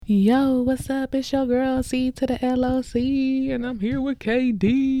Yo, what's up? It's your girl C to the LOC, and I'm here with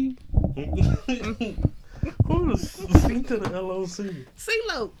KD. Who's C to the LOC?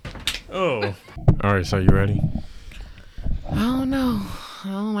 CeeLo. Oh. Alright, so you ready? I don't know.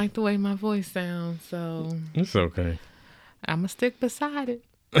 I don't like the way my voice sounds, so It's okay. I'ma stick beside it.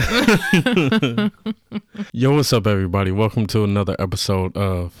 Yo, what's up, everybody? Welcome to another episode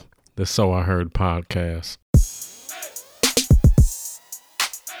of the So I Heard podcast.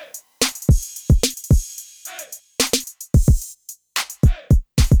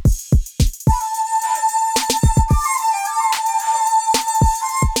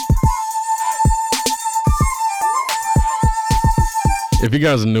 If you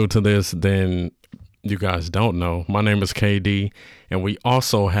guys are new to this, then you guys don't know. My name is KD, and we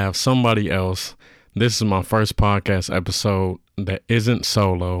also have somebody else. This is my first podcast episode that isn't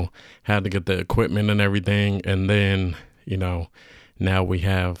solo. Had to get the equipment and everything, and then, now we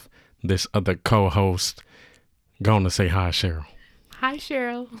have this other co-host. Going to say hi, Cheryl. Hi,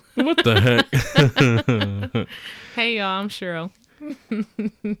 Cheryl. What the heck? Hey, y'all. I'm Cheryl.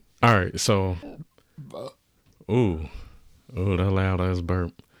 All right, so, ooh, that loud ass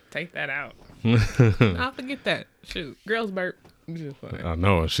burp. Take that out. I'll forget that. Shoot, girls burp. Just fine. I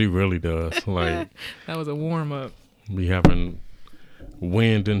know she really does. Like, That was a warm up. be having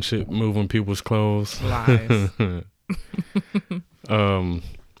wind and shit moving people's clothes. Lies.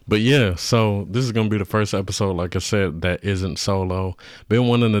 But yeah, so this is gonna be the first episode, like I said, that isn't solo. Been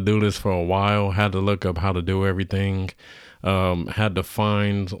wanting to do this for a while. Had to look up how to do everything. Had to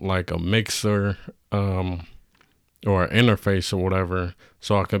find like a mixer, or an interface or whatever,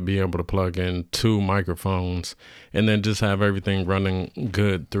 so I could be able to plug in 2 microphones and then just have everything running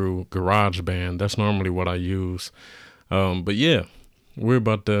good through GarageBand. That's normally what I use. But yeah, we're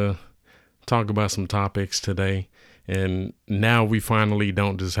about to talk about some topics today. And now we finally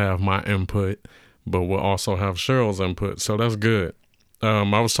don't just have my input, but we'll also have Cheryl's input. So that's good. I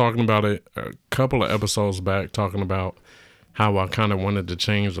was talking about it a couple of episodes back, talking about how I kind of wanted to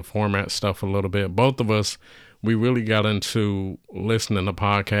change the format stuff a little bit. Both of us, we really got into listening to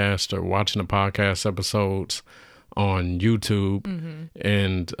podcasts or watching the podcast episodes on YouTube. Mm-hmm.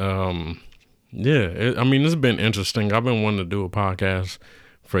 And it's been interesting. I've been wanting to do a podcast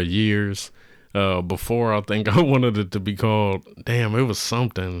for years. Before, I think I wanted it to be called, it was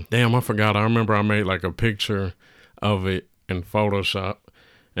something. I forgot. I remember I made like a picture of it in Photoshop.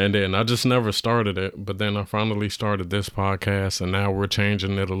 And then I just never started it. But then I finally started this podcast, and now we're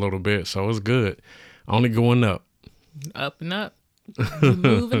changing it a little bit. So it's good. Only going up. Up and up.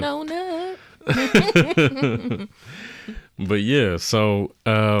 Moving on up. But yeah, so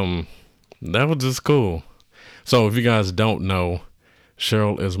that was just cool. So if you guys don't know,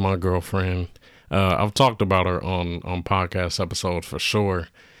 Cheryl is my girlfriend. I've talked about her on podcast episodes for sure.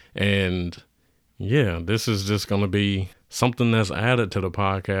 And yeah, this is just going to be something that's added to the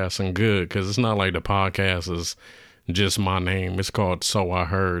podcast, and good, because it's not like the podcast is just my name. It's called So I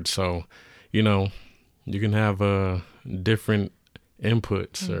Heard. So, you can have different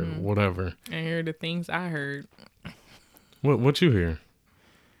inputs or whatever. And here are the things I heard. What you hear?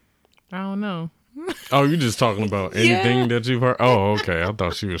 I don't know. Oh, you just talking about anything that you've heard? Oh, okay. I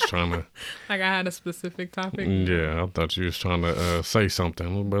thought she was trying to. Like I had a specific topic. Yeah, I thought you was trying to say something. I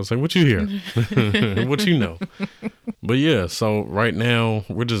was about to say, what you hear? What you know? But yeah, so right now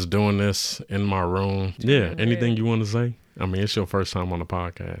we're just doing this in my room. Yeah, anything you want to say? I mean, it's your first time on the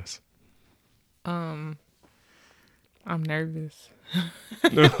podcast. I'm nervous.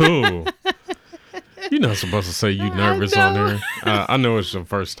 No. You're not supposed to say you nervous on here. I know it's your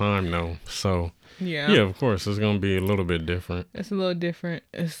first time though, so yeah, of course it's gonna be a little bit different. It's a little different.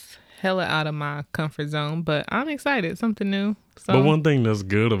 It's hella out of my comfort zone, but I'm excited. Something new. So. But one thing that's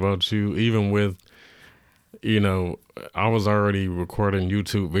good about you, even with, I was already recording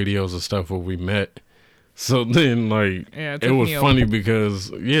YouTube videos and stuff when we met. So then, it was funny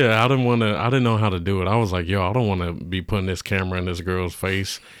because, I didn't know how to do it. I was like, I don't want to be putting this camera in this girl's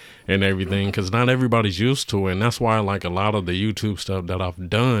face and everything, because not everybody's used to it. And that's why, like, a lot of the YouTube stuff that I've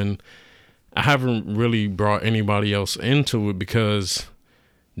done, I haven't really brought anybody else into it, because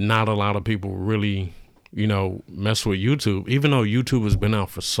not a lot of people really, mess with YouTube. Even though YouTube has been out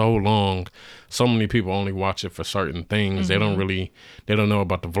for so long, so many people only watch it for certain things. Mm-hmm. They don't know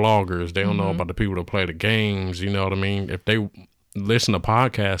about the vloggers. They don't know about the people that play the games. You know what I mean? If they listen to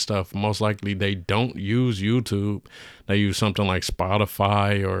podcast stuff, most likely they don't use YouTube. They use something like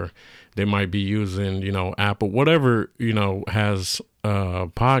Spotify, or they might be using, Apple, whatever, has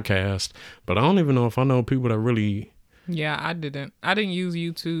podcast. But I don't even know if I know people that really. Yeah, I didn't use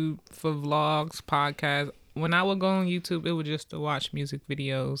YouTube for vlogs, podcasts. when I would go on YouTube, it was just to watch music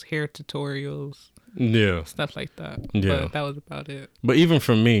videos, hair tutorials, Yeah. stuff like that. Yeah. But that was about it. But even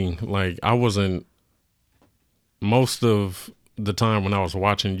for me, like I wasn't most of the time when I was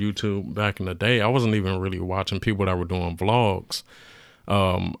watching YouTube back in the day, I wasn't even really watching people that were doing vlogs.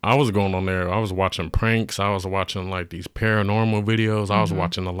 I was going on there. I was watching pranks. I was watching like these paranormal videos. I was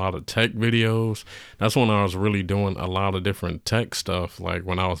watching a lot of tech videos. That's when I was really doing a lot of different tech stuff, like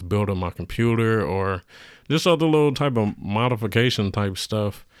when I was building my computer or just other little type of modification type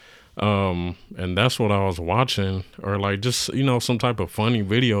stuff. And that's what I was watching, or like just, you know, some type of funny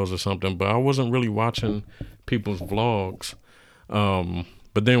videos or something, but I wasn't really watching people's vlogs.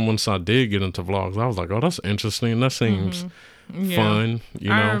 But then once I did get into vlogs, I was like, oh, that's interesting. That seems fun, you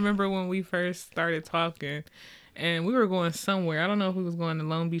know. I remember when we first started talking and we were going somewhere. I don't know if we was going to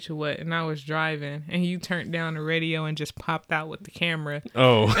Long Beach or what, and I was driving and you turned down the radio and just popped out with the camera.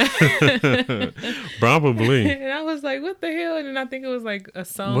 Oh, probably. And I was like, what the hell? And then I think it was like a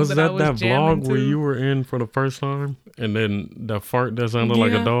song Was that that I was that jamming vlog to. where you were in for the first time and then that fart that sounded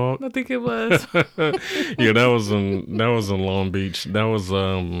like a dog? I think it was. Yeah, that was in Long Beach. That was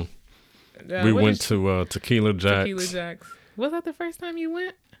we went to Tequila Jacks. Tequila Jacks. Was that the first time you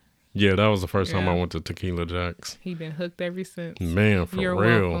went? Yeah, that was the first time I Yeah. went to Tequila Jacks. He been hooked ever since. Man, for You're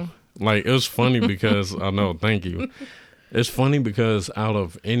real. welcome. Like, it was funny because I know, thank you. It's funny because out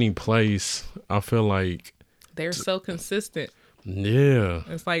of any place, I feel like, They're so consistent. yeah,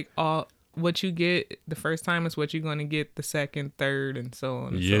 It's like all what you get the first time is what you're going to get the second, third, and so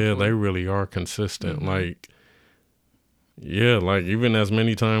on. And so yeah, forth. they really are consistent. Like, yeah, like even as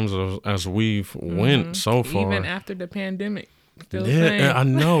many times as we've went so far. Even after the pandemic, still the Yeah, same. I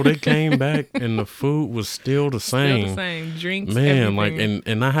know they came back and the food was still the same. Still the same. Drinks, Man, like, everything.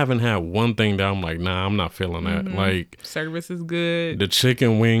 and I haven't had one thing that I'm like, nah, I'm not feeling that. Like, Service is good. the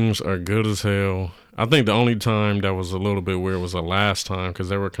chicken wings are good as hell. I think the only time that was a little bit weird was the last time because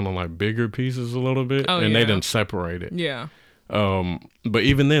they were kind of like bigger pieces a little bit, Oh, and they yeah. didn't separate it. Yeah. But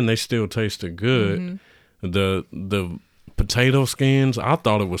even then, they still tasted good. The potato skins, I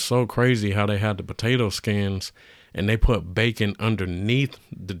thought it was so crazy how they had the potato skins and they put bacon underneath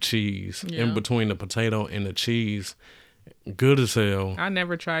the cheese, in Yeah. between the potato and the cheese. Good as hell. I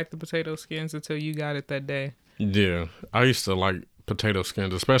never tried the potato skins until you got it that day. Yeah, I used to like potato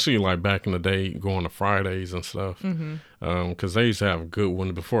skins, especially like back in the day, going to Fridays and stuff. Because they used to have good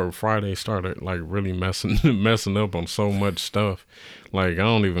ones before Friday started like really messing up on so much stuff. Like I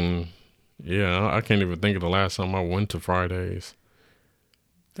don't even, I can't even think of the last time I went to Fridays.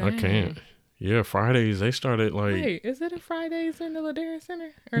 I Dang. can't. Yeah, Fridays they started like. Wait, is it a Fridays in the Ladera Center?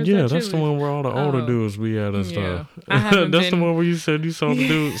 Or is Yeah, that that's the Chili's? one where all the older Oh. dudes be at and Yeah. stuff. I haven't That's the been- one where you said you saw the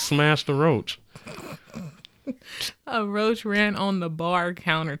dude smash the roach. A roach ran on the bar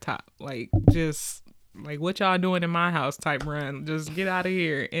countertop, like just like what y'all doing in my house type run. Just get out of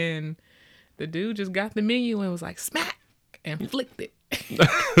here. And the dude just got the menu and was like smack and flicked it.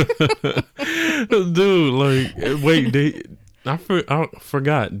 Dude, like, wait, I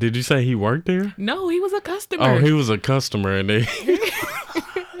forgot. Did you say he worked there? No, he was a customer. Oh, he was a customer, and they.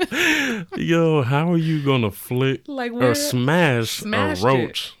 Yo, how are you gonna flick like or where smash a smashed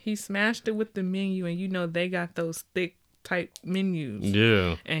roach? it. He smashed it with the menu, and you know they got those thick type menus.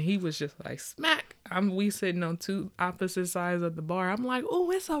 Yeah, And he was just like smack. We sitting on two opposite sides of the bar. I'm like,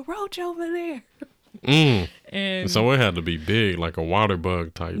 oh, it's a roach over there. And so it had to be big, like a water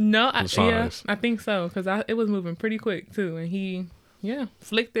bug type. no, size. I think so because it was moving pretty quick too, and he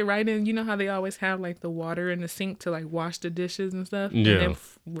flicked it right in. You know how they always have like the water in the sink to like wash the dishes and stuff. Yeah. And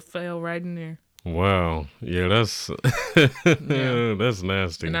it fell right in there. Wow, yeah, that's that's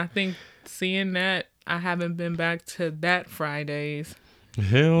nasty. And I think seeing that, I haven't been back to that Fridays.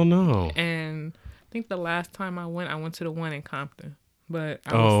 Hell no. And I think the last time I went to the one in Compton. But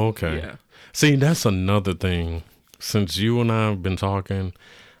Okay. Yeah. See, that's another thing. Since you and I have been talking,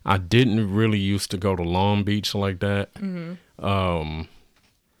 I didn't really used to go to Long Beach like that.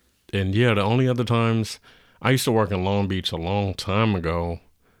 And yeah, the only other times I used to work in Long Beach a long time ago.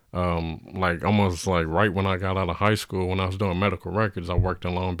 Like almost like right when I got out of high school, when I was doing medical records, I worked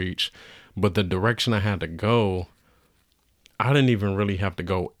in Long Beach. But the direction I had to go, I didn't even really have to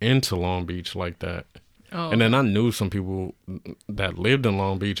go into Long Beach like that. Oh, And then I knew some people that lived in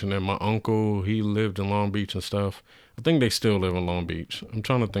Long Beach, and then my uncle, he lived in Long Beach and stuff. I think they still live in Long Beach. I'm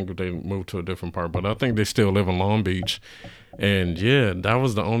trying to think if they moved to a different part, but I think they still live in Long Beach. And yeah, that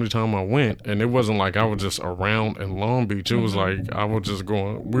was the only time I went. And it wasn't like I was just around in Long Beach. It was like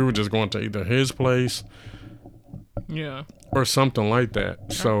we were just going to either his place yeah. or something like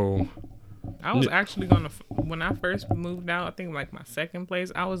that. So I was actually when I first moved out, I think like my second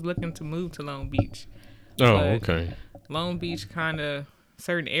place, I was looking to move to Long Beach. Oh, But okay. Long Beach, kind of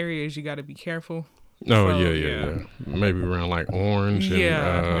certain areas you got to be careful. Oh, So, yeah. Maybe around like Orange and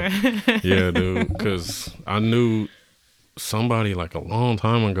Yeah. yeah, dude. Because I knew somebody like a long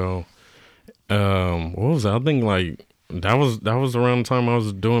time ago. What was that? I think like that was around the time I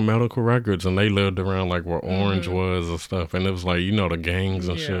was doing medical records, and they lived around like where Orange was and stuff, and it was like the gangs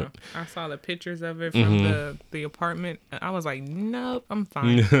and Yeah, shit. I saw the pictures of it from the apartment. I was like, nope, I'm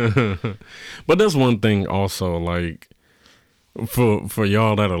fine. But that's one thing also, like for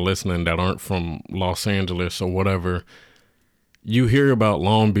y'all that are listening that aren't from Los Angeles or whatever, you hear about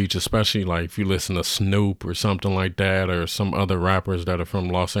Long Beach, especially like if you listen to Snoop or something like that, or some other rappers that are from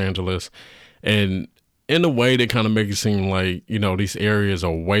Los Angeles, and in a way they kind of make it seem like these areas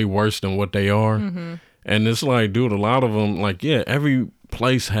are way worse than what they are. And it's like, dude, a lot of them, like, yeah, every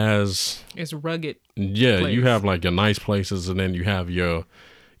place has, It's rugged. yeah, you Place. have like your nice places, and then you have your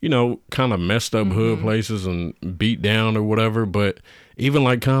kind of messed up hood places and beat down or whatever. But even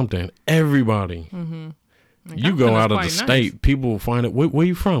like Compton, everybody, you go out of the state, people find it. Where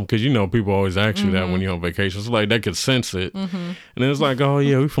you from? Because people always ask you that when you're on vacation. It's like they could sense it, and it's like, oh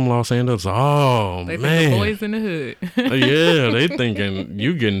yeah, we from Los Angeles. Oh They man, think the boys in the hood. yeah, they thinking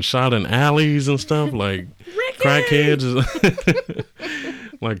you getting shot in alleys and stuff like crackheads.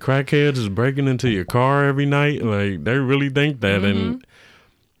 Like crackheads is breaking into your car every night. Like they really think that, and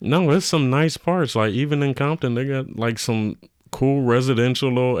no, there's some nice parts. Like even in Compton, they got like some cool residential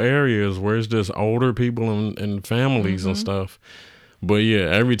little areas where it's just older people and families and stuff. But yeah,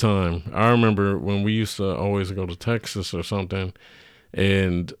 every time I remember when we used to always go to Texas or something,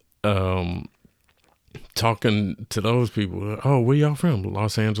 and talking to those people. Oh, where y'all from?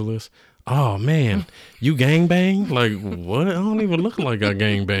 Los Angeles. Oh man, you gangbang? Like what? I don't even look like I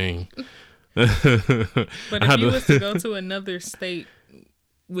gangbang. But if you was to go to another state,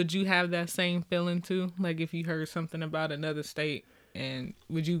 would you have that same feeling too? Like if you heard something about another state, and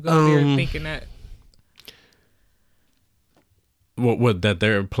would you go there thinking that? What that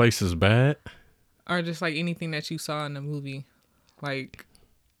their place is bad? Or just like anything that you saw in the movie, like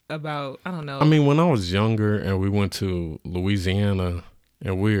about, I don't know. I mean, when I was younger and we went to Louisiana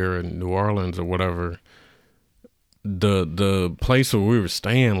and we were in New Orleans or whatever, the place where we were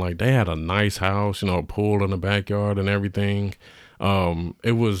staying, like they had a nice house, a pool in the backyard and everything.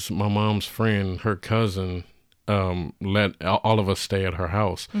 It was my mom's friend, her cousin, let all of us stay at her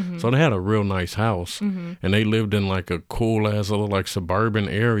house. So they had a real nice house, and they lived in like a cool ass little like suburban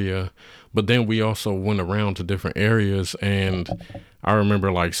area. But then we also went around to different areas, and I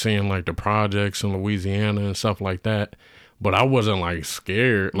remember like seeing like the projects in Louisiana and stuff like that. But I wasn't like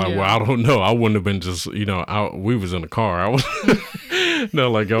scared. Like, well, I don't know. I wouldn't have been just, out. We was in the car. I was,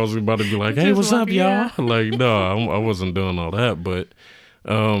 no, like I was about to be like, hey, what's up, y'all? Like, no, I wasn't doing all that. But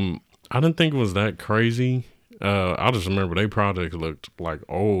I didn't think it was that crazy. I just remember they projects looked like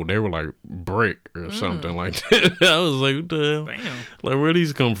old. They were like brick or something like that. I was like, what the hell? Damn. Like, where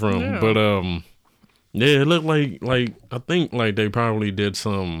these come from? Yeah. But yeah, it looked like I think like they probably did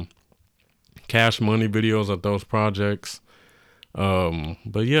some Cash Money videos at those projects.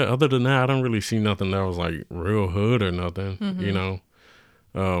 But yeah, other than that, I don't really see nothing that was like real hood or nothing,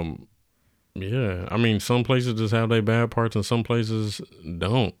 yeah, I mean, some places just have their bad parts and some places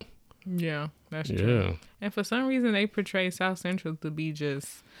don't. Yeah, that's true. Yeah. And for some reason, they portray South Central to be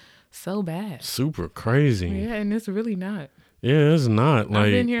just so bad. Super crazy. Yeah, and it's really not. Yeah, it's not. Like,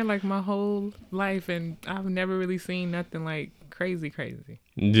 I've been here like my whole life, and I've never really seen nothing like crazy.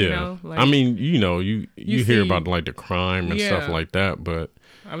 Yeah. Like, I mean, you hear see, about like the crime and stuff like that, but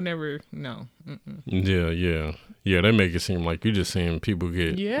I've never, no. Mm-mm. Yeah, they make it seem like you just seeing people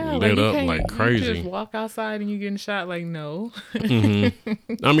get lit up like crazy. You just walk outside and you getting shot, like, no.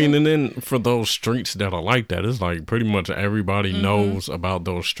 I mean, and then for those streets that are like that, it's like pretty much everybody knows about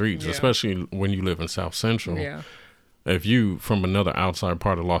those streets, especially when you live in South Central. Yeah. If you from another outside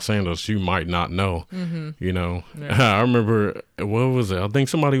part of Los Angeles, you might not know, Yeah. I remember, what was it? I think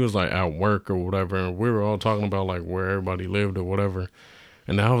somebody was like at work or whatever, and we were all talking about like where everybody lived or whatever.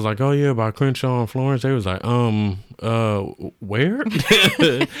 And I was like, oh yeah, by Crenshaw and Florence. They was like, where?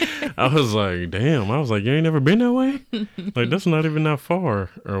 I was like, damn. I was like, you ain't never been that way? Like, that's not even that far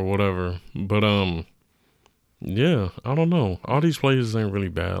or whatever. But, yeah, I don't know. All these places ain't really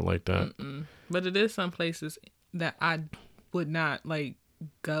bad like that. But it is some places that I would not like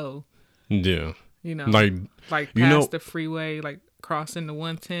go. Yeah. Like past the freeway, like crossing the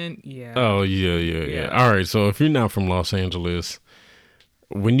 110. Yeah. Oh, yeah. All right. So if you're not from Los Angeles,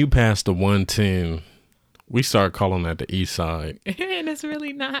 when you pass the 110, we started calling that the East Side. And it's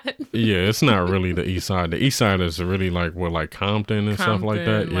really not. Yeah, it's not really the East Side. The East Side is really like where like Compton and stuff like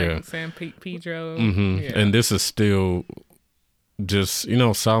that. Like Yeah, San Pedro. Yeah. And this is still just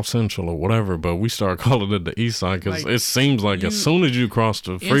South Central or whatever. But we start calling it the East Side because it seems like as soon as you cross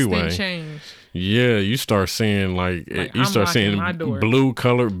the freeway, change. Yeah, you start seeing you start seeing blue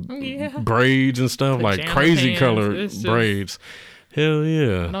colored braids and stuff, pajama like crazy colored braids. Hell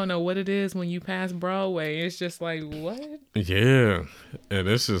yeah. I don't know what it is when you pass Broadway. It's just like, what? Yeah. And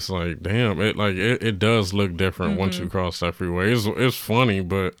it's just like, damn, it does look different once you cross that freeway. It's funny,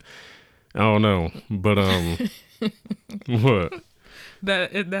 but I don't know. But what?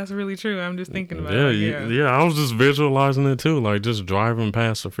 That's really true. I'm just thinking about it. Yeah, I was just visualizing it too, like just driving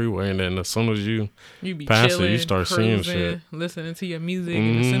past the freeway, and then as soon as you be pass chilling, it, you start cruising, seeing shit, listening to your music,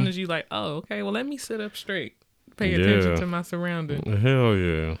 and as soon as you like, oh, okay, well, let me sit up straight, pay attention to my surroundings. Hell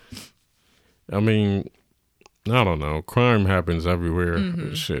yeah. I mean, I don't know. Crime happens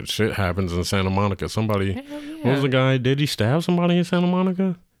everywhere. Shit happens in Santa Monica. Somebody, what was the guy? Did he stab somebody in Santa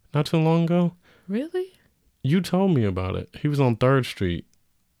Monica not too long ago? Really? You told me about it. He was on 3rd Street.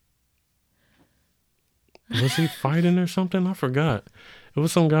 Was he fighting or something? I forgot. It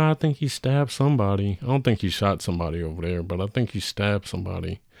was some guy, I think he stabbed somebody. I don't think he shot somebody over there, but I think he stabbed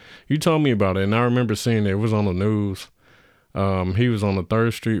somebody. You told me about it, and I remember seeing it. It was on the news. He was on the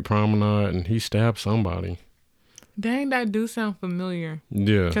 3rd Street promenade, and he stabbed somebody. Dang, that do sound familiar.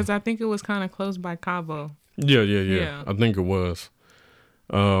 Yeah. Because I think it was kind of close by Cabo. Yeah. I think it was.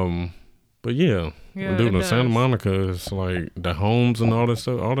 But yeah, dude, in Santa Monica, it's like the homes and all that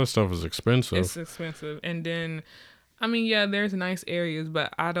stuff. All that stuff is expensive. It's expensive. And then, I mean, yeah, there's nice areas,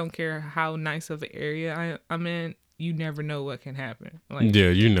 but I don't care how nice of an area I'm in. You never know what can happen. Like, yeah,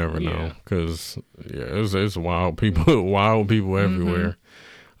 you never know. Because, it's wild people everywhere.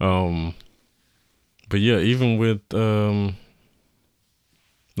 But yeah, even with,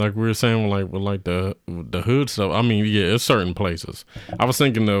 like we were saying, with the hood stuff, I mean, yeah, it's certain places. I was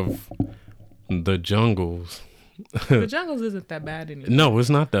thinking of the Jungles. The Jungles isn't that bad anymore. No, it's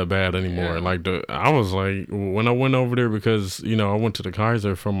not that bad anymore. Yeah. I was like, when I went over there, because I went to the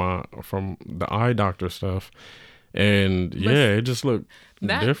Kaiser from the eye doctor stuff, and it just looked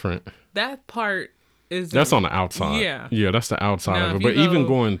different. That part that's on the outside. Yeah, that's the outside now, of it. But even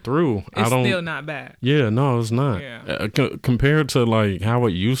going through, it's still not bad. Yeah, no, it's not. Yeah. Compared to like how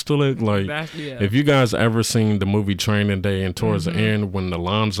it used to look, like if you guys ever seen the movie Training Day, and towards the end when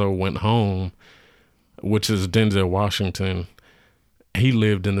Alonzo went home, which is Denzel Washington, he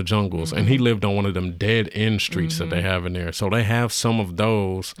lived in the Jungles, and he lived on one of them dead end streets that they have in there. So they have some of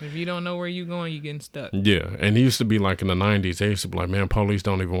those. If you don't know where you're going, you're getting stuck. Yeah, and he used to be like in the 90s. They used to be like, man, police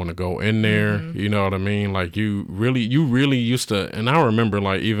don't even want to go in there. You know what I mean? Like you really used to. And I remember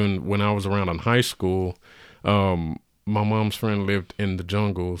like even when I was around in high school, my mom's friend lived in the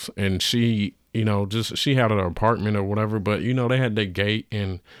Jungles, and she, she had an apartment or whatever. But they had the gate,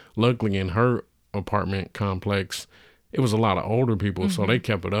 and luckily in her apartment complex, it was a lot of older people, so they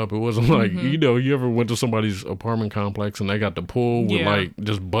kept it up. It wasn't like, you ever went to somebody's apartment complex and they got the pool with like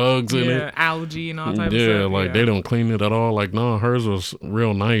just bugs in it. Algae and all types of stuff. Yeah, like they don't clean it at all. Like, no, hers was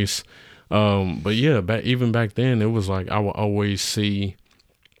real nice. But yeah, even back then, it was like I would always see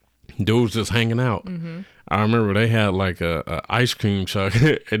dudes just hanging out. I remember they had like a ice cream truck,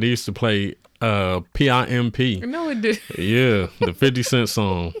 and they used to play PIMP. No, it did. Yeah, the 50 Cent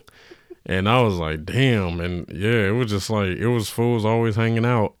song. And I was like, damn. And yeah, it was just like, it was fools always hanging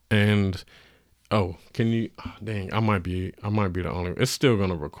out. And, dang, I might be the only, it's still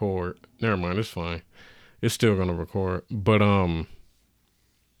going to record. Never mind, it's fine. It's still going to record. But,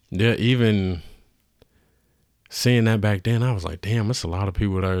 yeah, even seeing that back then, I was like, damn, it's a lot of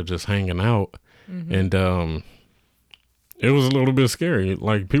people that are just hanging out. And, it was a little bit scary.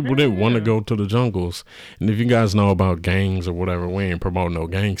 Like, people didn't want to go to the Jungles. And if you guys know about gangs or whatever, we ain't promoting no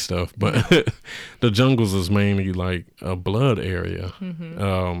gang stuff. But the Jungles is mainly like a blood area.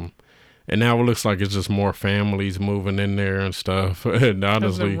 And now it looks like it's just more families moving in there and stuff. And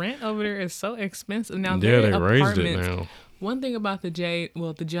honestly, the rent over there is so expensive. Now, they raised it now. One thing about the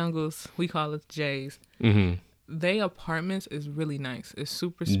Jungles, we call it the J's. They apartments is really nice. It's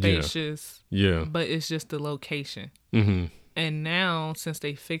super spacious. Yeah. But it's just the location. And now, since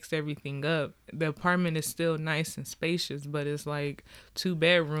they fixed everything up, the apartment is still nice and spacious, but it's like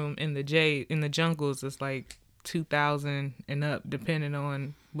 2-bedroom in the Jungles. It's like 2,000 and up, depending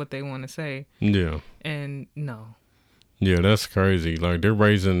on what they want to say. Yeah. And no. Yeah, that's crazy. Like they're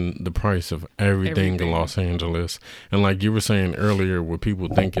raising the price of everything in Everything. Los Angeles. And like you were saying earlier with people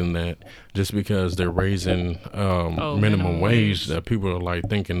thinking that just because they're raising Oh, minimum wage wage. that people are like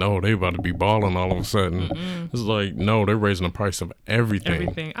thinking, oh, they about to be balling all of a sudden. It's like, no, they're raising the price of everything.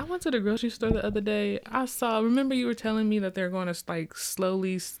 Everything. I went to the grocery store the other day. Remember you were telling me that they're going to like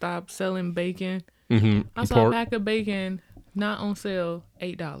slowly stop selling bacon? I saw a Pork. pack of bacon not on sale,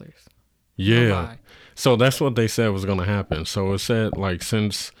 $8. No Yeah. lie. So that's what they said was going to happen. So it said like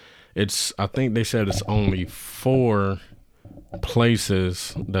since I think they said it's only 4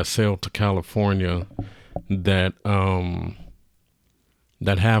 places that sell to California that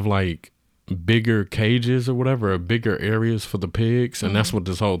that have like bigger cages or whatever, or bigger areas for the pigs, and that's what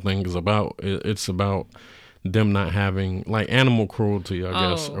this whole thing is about. It's about them not having like animal cruelty, I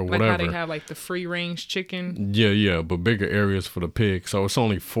guess, or like how whatever. they have like the free range chicken. Yeah, but bigger areas for the pig. So it's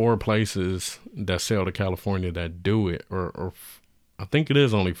only 4 places that sell to California that do it, or I think it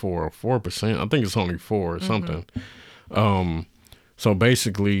is only 4 or 4%. I think it's only 4 or something. So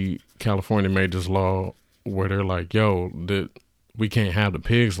basically, California made this law where they're like, yo, we can't have the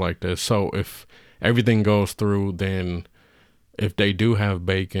pigs like this. So if everything goes through, then if they do have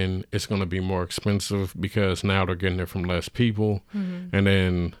bacon, it's going to be more expensive because now they're getting it from less people. And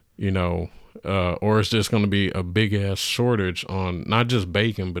then, or it's just going to be a big ass shortage on not just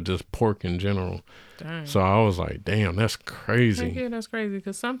bacon, but just pork in general. Dang. So I was like, damn, that's crazy. Heck yeah, that's crazy.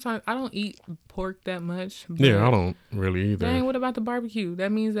 Because sometimes I don't eat pork that much. Yeah, I don't really either. Dang, what about the barbecue?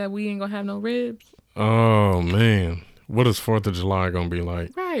 That means that we ain't going to have no ribs? Oh, man. What is 4th of July going to be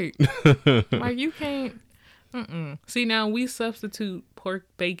like? Right. Like you can't. See, now we substitute pork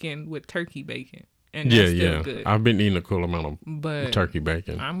bacon with turkey bacon. And that's still good. I've been eating a cool amount of turkey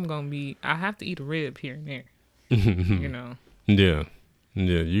bacon. I have to eat a rib here and there.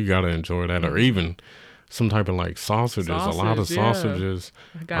 Yeah, you gotta enjoy that, or even some type of like sausages. A lot of sausages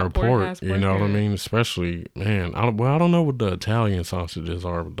are pork. You know what I mean? Especially, man. I don't know what the Italian sausages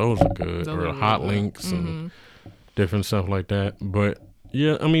are, but those are good. Or hot links and different stuff like that. But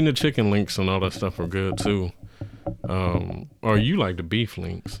yeah, I mean the chicken links and all that stuff are good too. Or you like the beef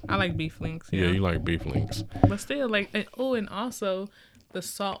links? I like beef links. Yeah, you like beef links. But still, like, and also the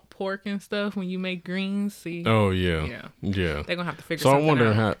salt pork and stuff when you make greens. See. Oh yeah. They're gonna have to figure. So something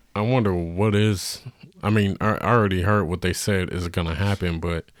out. I wonder what is. I mean, I already heard what they said is gonna happen,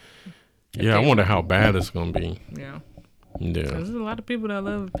 but I wonder how bad it's gonna be. Yeah. There's a lot of people that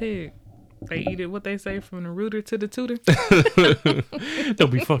love a pig. They eat it, what they say, from the rooter to the tutor.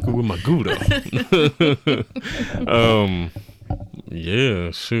 Don't be fucking with my Gouda. Yeah,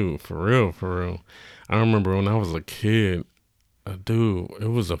 shoot, for real. I remember when I was a kid, it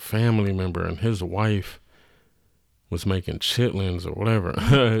was a family member, and his wife was making chitlins or whatever.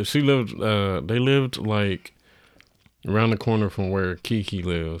 They lived like around the corner from where Kiki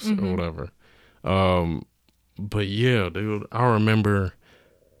lives or whatever. But yeah, dude, I remember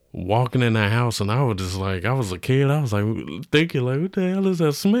walking in that house, and I was a kid. I was like thinking, like, what the hell is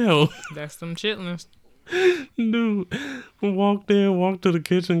that smell? That's them chitlins. Dude, we walked to the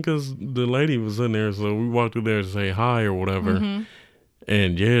kitchen because the lady was in there, so we walked in there to say hi or whatever.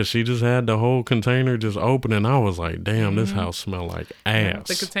 And yeah, she just had the whole container just open, and I was like, damn, this house smell like ass.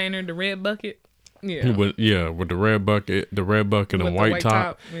 The container, the red bucket. Yeah. With the red bucket and white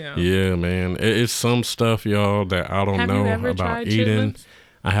top. Yeah, man. It's some stuff, y'all, that I don't know about eating. Chitlins?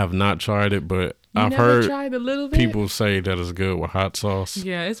 I have not tried it, but I've heard tried a little bit? People say that it's good with hot sauce.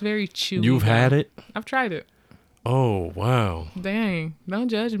 Yeah, it's very chewy. You've had it? I've tried it. Oh, wow. Dang. Don't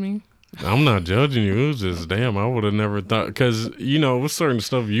judge me. I'm not judging you. It was just, damn, I would have never thought. Because, with certain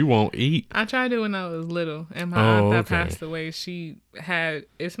stuff you won't eat. I tried it when I was little. And my aunt that passed away,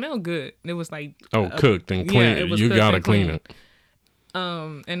 it smelled good. It was like. Cooked and clean. Yeah, you got to clean it.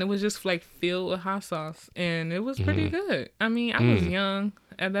 And it was just like filled with hot sauce. And it was pretty good. I mean, I was young.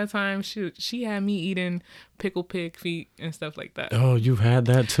 At that time, she had me eating pickled pig feet and stuff like that. Oh, you've had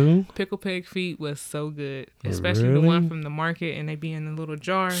that too? Pickled pig feet was so good, especially the one from the market, and they be in a little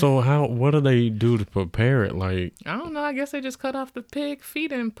jar. So what do they do to prepare it? Like, I don't know. I guess they just cut off the pig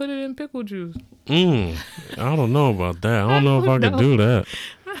feet and put it in pickle juice. I don't know about that. I don't know if I could do that.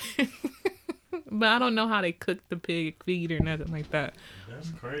 But I don't know how they cook the pig feet or nothing like that. That's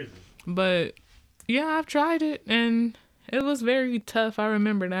crazy. But yeah, I've tried it, and it was very tough. I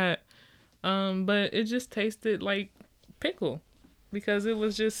remember that. But it just tasted like pickle because it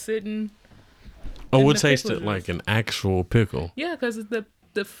was just sitting. Oh, it tasted like an actual pickle. Yeah, because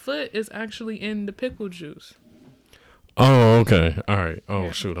the foot is actually in the pickle juice. Oh, okay. All right.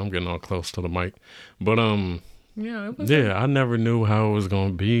 Oh, shoot. I'm getting all close to the mic. But, yeah, it was. Yeah, I never knew how it was going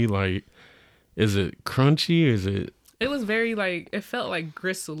to be. Like, is it crunchy? Is it It was very like, it felt like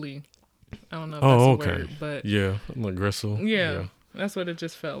gristly. I don't know if Oh, that's a okay. word, but Yeah, like gristle. yeah, that's what it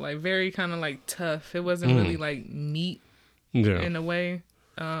just felt like. Very kind of like tough. It wasn't really like meat Yeah. in a way.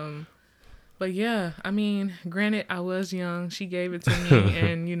 But yeah, I mean, granted, I was young. She gave it to me,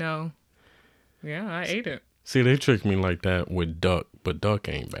 and yeah, I ate it. See, they tricked me like that with duck, but duck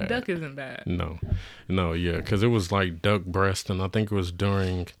ain't bad. Duck isn't bad. No, yeah, because it was like duck breast, and I think it was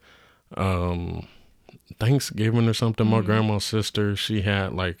during Thanksgiving or something. My grandma's sister, she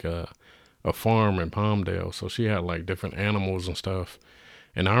had like a farm in Palmdale, so she had like different animals and stuff.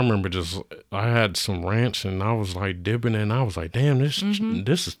 And I remember I had some ranch, and I was like dipping it, and I was like, damn, this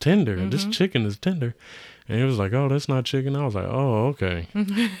is tender. This chicken is tender. And it was like, oh, that's not chicken. I was like, oh, okay.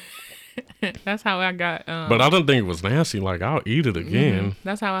 That's how I got. But I didn't think it was nasty. Like, I'll eat it again.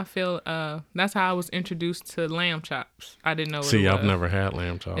 That's how I feel. That's how I was introduced to lamb chops. I didn't know what See, it was. I've never had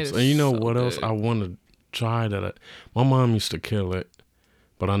lamb chops. It And you is know so what else good. I want to try that? My mom used to kill it,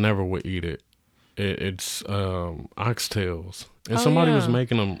 but I never would eat it. It's oxtails. And Oh, somebody was yeah.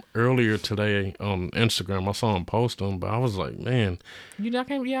 making them earlier today on Instagram. I saw them post them, but I was like, man,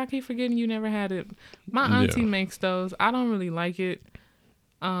 I keep forgetting you never had it. My auntie makes those. I don't really like it.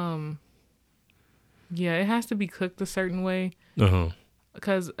 Yeah, it has to be cooked a certain way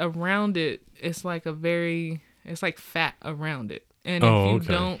because around it, it's like it's like fat around it. And if you okay.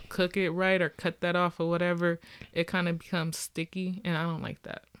 don't cook it right or cut that off or whatever, it kind of becomes sticky, and I don't like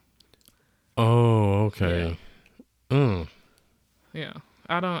that. Oh, okay. Yeah,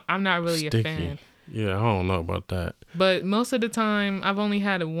 I'm not really a Sticky. fan. Yeah, I don't know about that. But most of the time, I've only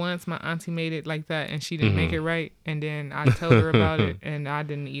had it once. My auntie made it like that, and she didn't make it right. And then I told her about it, and I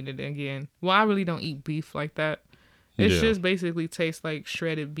didn't eat it again. Well, I really don't eat beef like that. It's just basically tastes like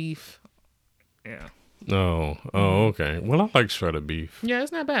shredded beef. Yeah. Oh, okay. Well, I like shredded beef. Yeah,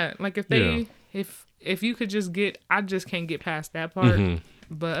 it's not bad. Like if you could just I just can't get past that part.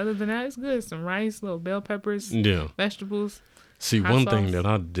 But other than that, it's good. Some rice, little bell peppers, vegetables. See, hot one sauce. thing that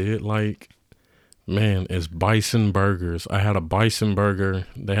I did like, man, is bison burgers. I had a bison burger.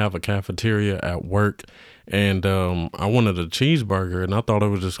 They have a cafeteria at work, and I wanted a cheeseburger, and I thought it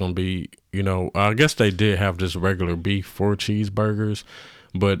was just gonna be, I guess they did have just regular beef for cheeseburgers,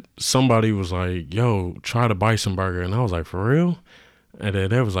 but somebody was like, "Yo, try the bison burger," and I was like, "For real?" And then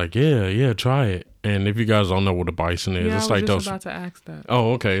they was like, "Yeah, try it." And if you guys don't know what a bison is, Yeah, it's I was like just those. about to ask that.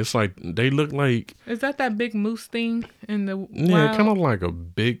 Oh, okay. It's like they look like. Is that big moose thing in the Yeah, wild? kind of like a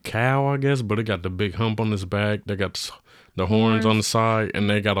big cow, I guess, but it got the big hump on its back. They got the horns on the side, and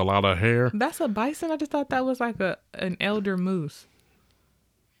they got a lot of hair. That's a bison? I just thought that was like an elder moose.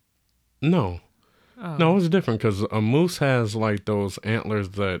 No, no, it's different because a moose has like those antlers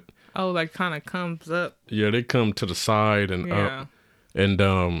that. Oh, like kind of comes up. Yeah, they come to the side and Yeah. up,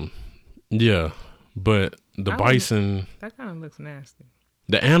 and yeah, but the bison. That kind of looks nasty.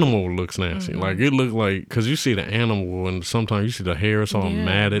 The animal looks nasty. Like it looked like, cause you see the animal and sometimes you see the hair it's all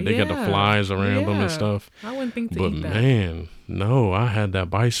matted. They got the flies around them and stuff. I wouldn't think to But eat that. man, no, I had that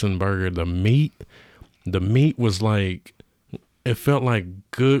bison burger. The meat was like, it felt like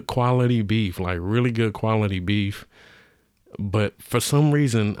good quality beef, like really good quality beef. But for some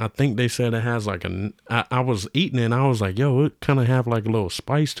reason, I think they said it has like I was eating it and I was like, yo, it kind of have like a little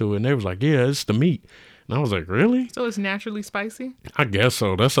spice to it. And they was like, yeah, it's the meat. And I was like, really? So it's naturally spicy? I guess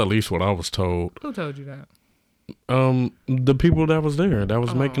so. That's at least what I was told. Who told you that? The people that was there that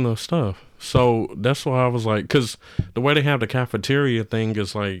was making the stuff. So that's why I was like, because the way they have the cafeteria thing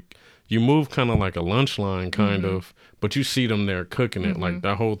is like you move kind of like a lunch line kind of, but you see them there cooking it. Like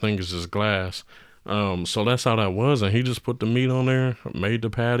that whole thing is just glass. So that's how that was. And he just put the meat on there, made the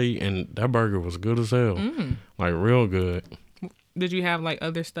patty, and that burger was good as hell. Like real good. Did you have like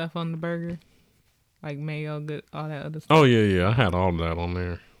other stuff on the burger? Like mayo, good, all that other stuff? Oh yeah. I had all of that on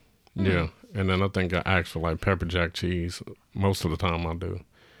there. Yeah. And then I think I asked for like pepper jack cheese. Most of the time I do.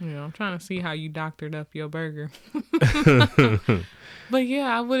 Yeah, I'm trying to see how you doctored up your burger. But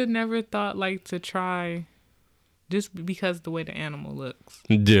yeah, I would have never thought like to try just because the way the animal looks.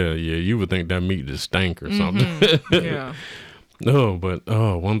 Yeah. You would think that meat just stank or something. Yeah. No, but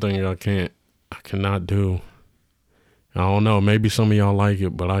one thing I cannot do. I don't know. Maybe some of y'all like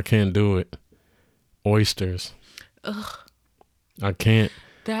it, but I can't do it. Oysters. Ugh. I can't.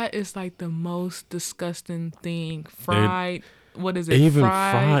 That is like the most disgusting thing. Fried. What is it? Even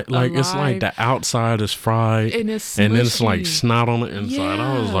fried, like it's like the outside is fried, and it's and then it's like smushy. snot on the inside.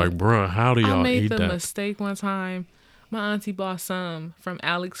 I was Yeah. like, bruh, how do I y'all made eat the that? mistake one time. My auntie bought some from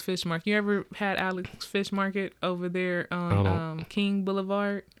Alex Fish Market. You ever had Alex Fish Market over there on King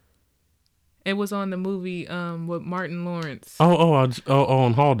Boulevard? It was on the movie with Martin Lawrence. Oh, on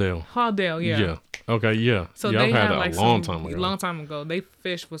Halldale. Halldale, yeah. Okay, yeah. So yeah, they I've had had it like a long time ago. long time ago. They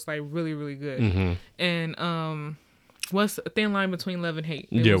fish was like really, really good. Mm-hmm. And what's a Thin Line Between Love and Hate?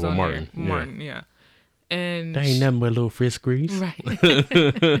 It Yeah, was with on Martin. there. Martin, yeah. And They ain't nothing but little fish grease.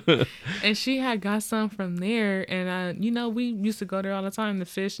 right. And she had got some from there, and we used to go there all the time to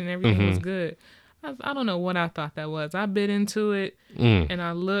fish, and everything was good. I don't know what I thought that was. I bit into it, and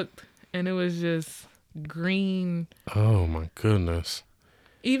I looked, and it was just green. Oh my goodness.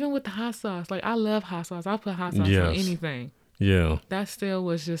 Even with the hot sauce, like I love hot sauce. I put hot sauce on Yes. anything. Yeah. That still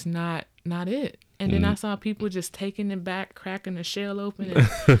was just not it. And then I saw people just taking it back, cracking the shell open.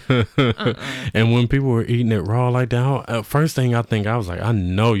 And, And when people were eating it raw like that, first thing I was like, I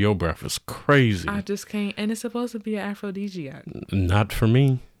know your breath is crazy. I just can't. And it's supposed to be an aphrodisiac. Not for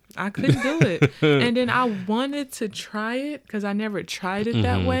me. I couldn't do it. And then I wanted to try it because I never tried it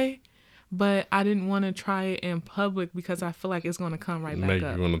that way. But I didn't want to try it in public because I feel like it's going to come right back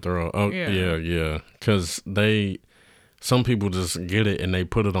up. You want to throw up. Oh, yeah. Because some people just get it and they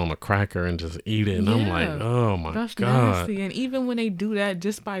put it on a cracker and just eat it. And I'm like, oh my That's God. nasty. And even when they do that,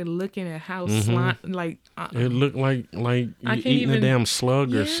 just by looking at how slime, like... It looked like you eating a damn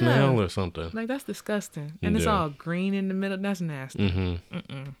slug or snail or something. Like, that's disgusting. And it's all green in the middle. That's nasty.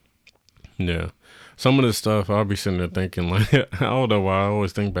 Yeah. Some of this stuff, I'll be sitting there thinking, like, I don't know why I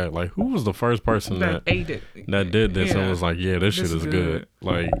always think back, like, who was the first person that ate it? That did this and was like, yeah, this shit is good.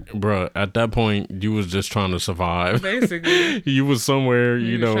 Like, bruh, at that point, you was just trying to survive. Basically. You was somewhere,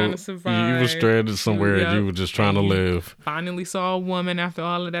 you know, trying to survive. you was stranded somewhere and you were just trying to live. Finally saw a woman after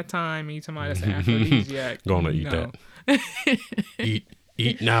all of that time and you talking about it's an aphrodisiac. Gonna eat that.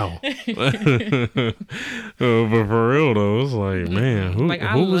 Eat now. But for real though, it's like, man, who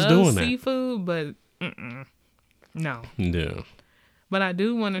was doing that? Seafood, but no. Yeah. But I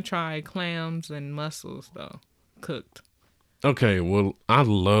do want to try clams and mussels though, cooked. Okay, well, I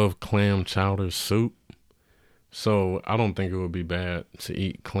love clam chowder soup, so I don't think it would be bad to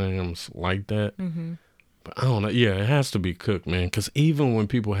eat clams like that. But I don't know. Yeah, it has to be cooked, man. Because even when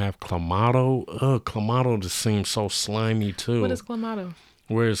people have clamato, clamato just seems so slimy too. What is clamato?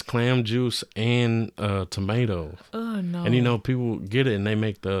 Where it's clam juice and tomatoes. Oh, no. And people get it and they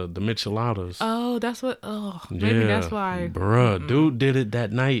make the micheladas. Oh, that's what. Oh, maybe that's why. Bruh, dude did it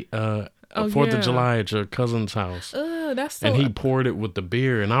that night. 4th of July at your cousin's house. That's so. And he poured it with the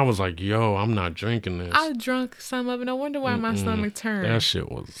beer, and I was like, "Yo, I'm not drinking this." I drunk some of it. I wonder why my stomach turned. That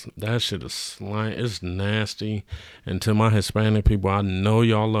shit is slime. It's nasty. And to my Hispanic people, I know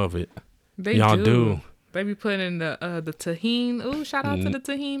y'all love it. Y'all do. They be putting in the tahini. Ooh, shout out to the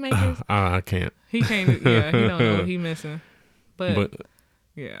tahini makers. I can't. He can't. Yeah, he don't know what he missing. But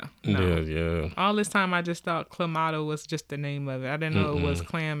yeah, no. Yeah. All this time, I just thought clamato was just the name of it. I didn't know it was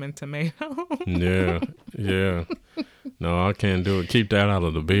clam and tomato. Yeah. No, I can't do it. Keep that out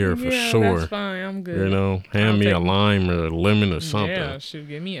of the beer for sure. That's fine. I'm good. You know, hand me a lime or a lemon or something. Yeah, shoot,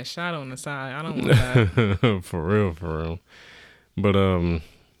 give me a shot on the side. I don't want that. For real. But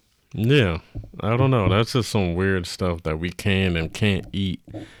yeah, I don't know. That's just some weird stuff that we can and can't eat.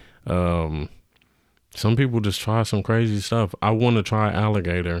 Some people just try some crazy stuff. I want to try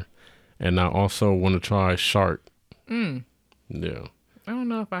alligator, and I also want to try shark. Yeah. I don't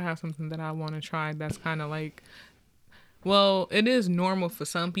know if I have something that I want to try that's kind of like, well, it is normal for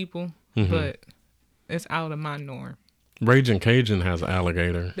some people, but it's out of my norm. Raging Cajun has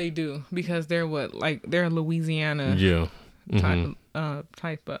alligator. They do, because they're they're Louisiana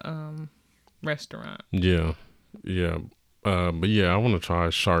type of restaurant. Yeah. But yeah, I want to try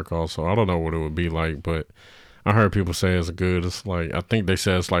shark also. I don't know what it would be like, but I heard people say it's good. It's like, I think they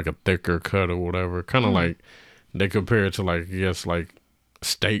say it's like a thicker cut or whatever. Kind of like they compare it to like, I guess like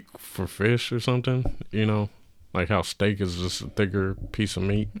steak for fish or something, you know, like how steak is just a thicker piece of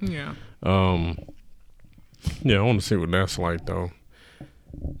meat. Yeah. Yeah, I want to see what that's like though.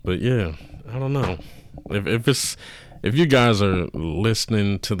 But yeah, I don't know. If you guys are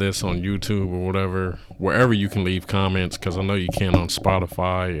listening to this on YouTube or whatever, wherever you can leave comments, because I know you can on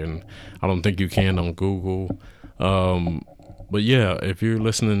Spotify and I don't think you can on Google. But yeah, if you're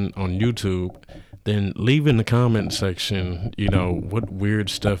listening on YouTube, then leave in the comment section, what weird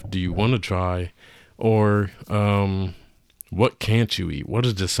stuff do you want to try, or what can't you eat? What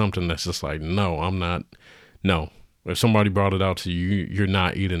is just something that's just like, no, I'm not, no. If somebody brought it out to you, you're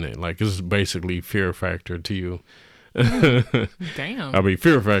not eating it. Like, this is basically Fear Factor to you. Damn. I mean,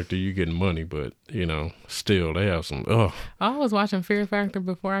 Fear Factor, you getting money, but still they have some. I was watching Fear Factor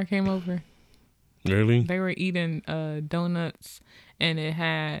before I came over. Really? They were eating donuts, and it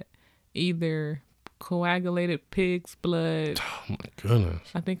had either coagulated pig's blood. Oh my goodness!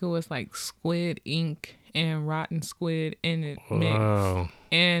 I think it was like squid ink and rotten squid in it mix. Wow.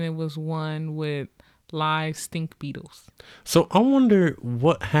 And it was one with live stink beetles. So I wonder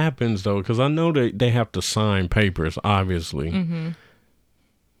what happens though, because I know they have to sign papers, obviously. Mm-hmm.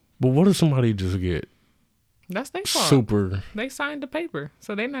 But what if somebody just get That's their fault. super? They signed the paper,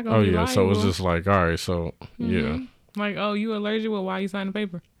 so they're not gonna Oh be yeah, liable. so it's just like, all right, so yeah. Like, oh, you allergic? Well, why you signed the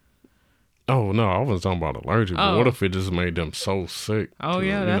paper? Oh no, I was talking about allergic. But what if it just made them so sick? Oh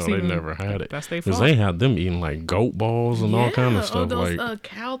yeah, that's they even, never had it. That's their Because fault. they had them eating like goat balls and all kind of stuff. Those like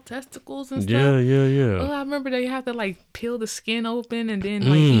cow testicles and stuff. yeah. Oh, I remember they have to like peel the skin open and then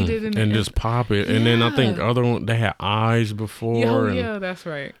like eat it and just pop it. And then I think other one they had eyes before. Oh and, yeah, that's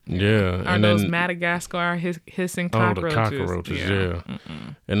right. Yeah, Or and those then Madagascar hissing oh, cockroaches. the cockroaches, yeah.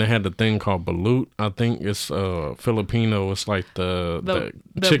 And they had the thing called balut. I think it's Filipino. It's like the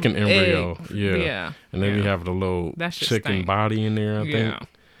chicken embryo. Egg. Yeah. And then you have the little chicken stink. body in there, I think. Yeah,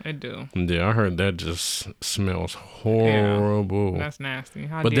 I do. Yeah, I heard that just smells horrible. That's nasty.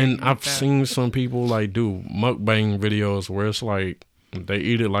 How But dare then you eat I've that? seen some people like do mukbang videos where it's like they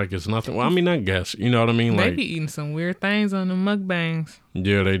eat it like it's nothing. Well, I mean, I guess, you know what I mean? They Like, be eating some weird things on the mukbangs.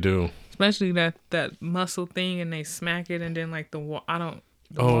 yeah, they do. Especially that muscle thing, and they smack it, and then like the water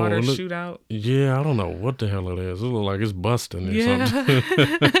shoot out. Yeah, I don't know what the hell it is. It look like it's busting or Yeah. something.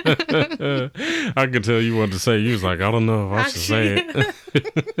 I could tell you what to say. You was like, I don't know if I should say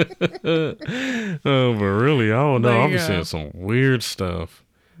it. Oh, but really, I don't know. I'll be seeing some weird stuff.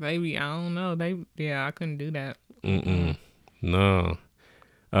 Maybe, I don't know. I couldn't do that. No.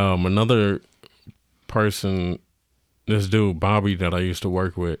 Another person, this dude, Bobby, that I used to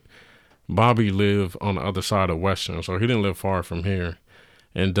work with, Bobby lived on the other side of Western, so he didn't live far from here.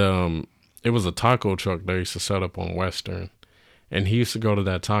 And it was a taco truck they used to set up on Western. And he used to go to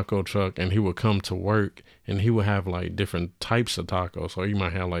that taco truck and he would come to work and he would have like different types of tacos. So he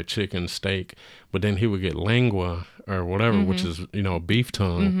might have like chicken, steak, but then he would get lengua or whatever, which is, beef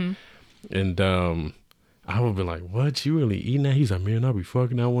tongue. And I would be like, what? You really eating that? He's like, man, I'll be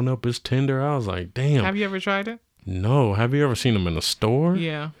fucking that one up. It's tender. I was like, damn. Have you ever tried it? No. Have you ever seen them in a store?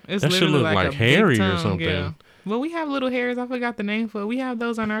 Yeah. It's that should literally look like a hairy big tongue, or something. Yeah. Well, we have little hairs. I forgot the name for it. We have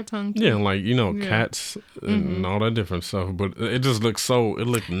those on our tongue too. Yeah, like, cats and all that different stuff. But it just looks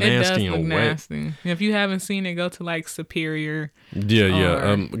nasty and nasty. wet. If you haven't seen it, go to like Superior.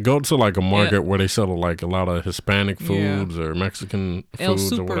 Yeah. Go to like a market where they sell like a lot of Hispanic foods or Mexican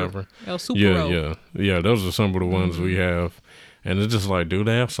foods or whatever. El Super. Yeah. Those are some of the ones we have. And it's just like, dude,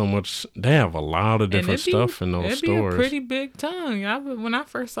 they have a lot of different stuff in those stores. It'd be a pretty big tongue. When I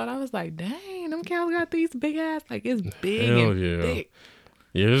first saw it, I was like, dang, them cows got these big ass, like it's big and thick.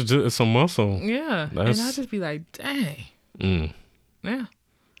 Yeah, it's a muscle. Yeah. And I just be like, dang. Yeah.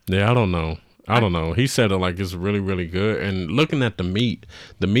 Yeah, I don't know. He said it like it's really, really good. And looking at the meat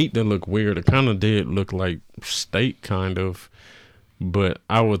didn't look weird. It kind of did look like steak, kind of. But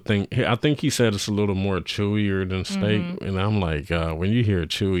I think he said it's a little more chewier than steak. And I'm like, when you hear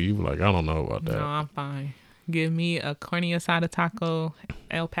chewy, you be like, I don't know about that. No, I'm fine. Give me a carne asada taco,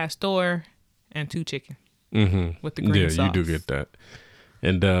 El Pastor, and 2 chicken. With the green sauce. Yeah, you do get that.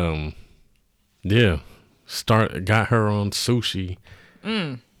 And, got her on sushi.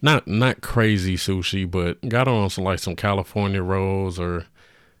 Not crazy sushi, but got her on some California rolls or...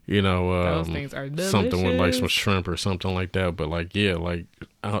 those things are delicious. Something with like some shrimp or something like that. But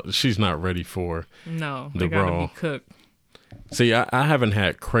she's not ready for they gotta be cooked. See, I haven't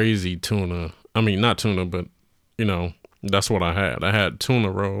had crazy tuna. I mean, not tuna, but that's what I had. I had tuna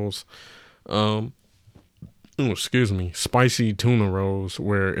rolls. Excuse me, spicy tuna rolls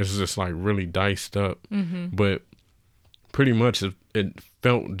where it's just like really diced up. But pretty much it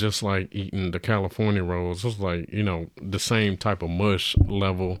felt just like eating the California rolls. It was like, the same type of mush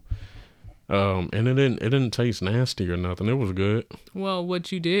level. And it didn't taste nasty or nothing. It was good. Well,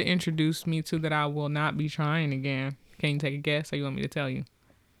 what you did introduce me to that I will not be trying again. Can you take a guess or you want me to tell you?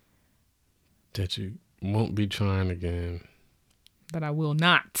 That you won't be trying again. That I will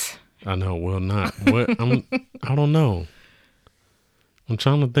not. I know, will not. What? I don't know. I'm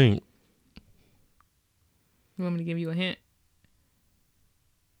trying to think. You want me to give you a hint?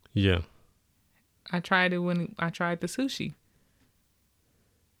 Yeah. I tried it when I tried the sushi.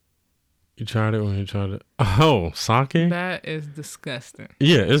 You tried it when you tried it? Oh, sake? That is disgusting.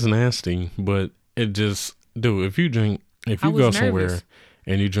 Yeah, it's nasty, but it just, dude, if you go somewhere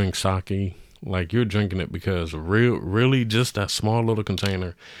and you drink sake, like you're drinking it because really just that small little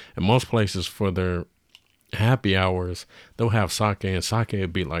container. And most places for their happy hours, they'll have sake, and sake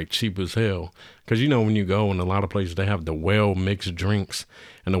would be like cheap as hell. Because when you go in a lot of places, they have the well mixed drinks,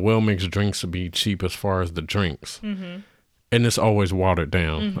 and the well mixed drinks would be cheap as far as the drinks. and it's always watered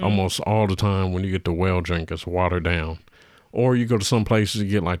down. Almost all the time when you get the well drink, it's watered down. Or you go to some places, you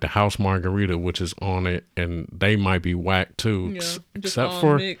get like the house margarita, which is on it, and they might be whack too, except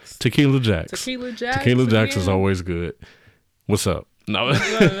for mixed. Tequila Jacks. Tequila Jacks. Tequila Jacks is always good. What's up? No,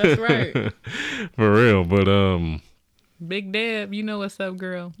 That's right. For real. But Big Deb, you know what's up,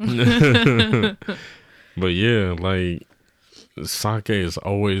 girl. but yeah, like sake is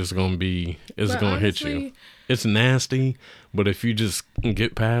always gonna be. It's gonna hit you. It's nasty, but if you just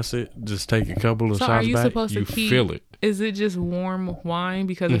get past it, just take a couple of shots back, you feel it. Is it just warm wine?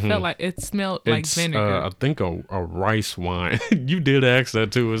 Because it felt like it smelled like vinegar. I think a rice wine. You did ask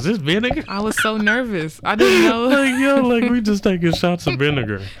that too. Is this vinegar? I was so nervous. I didn't know. Like we just taking shots of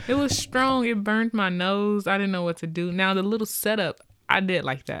vinegar. It was strong. It burned my nose. I didn't know what to do. Now the little setup, I did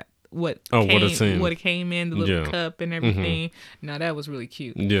like that. What it came in, the little cup and everything. Now that was really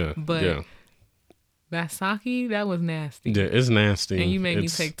cute. Yeah. But that sake, that was nasty. Yeah, it's nasty. And you made me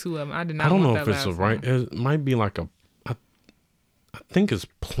take 2 of them. I did not. I don't know if it's it might be like I think it's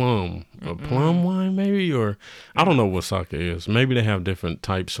plum, a plum wine maybe, or I don't know what sake is. Maybe they have different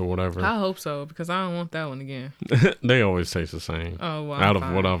types or whatever. I hope so, because I don't want that one again. They always taste the same. Oh, well, out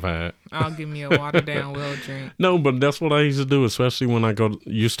of what I've had. I'll give me a watered down well drink. No, but that's what I used to do, especially when I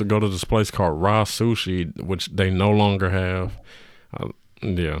used to go to this place called Raw Sushi, which they no longer have.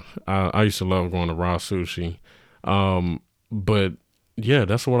 I used to love going to Raw Sushi. But yeah,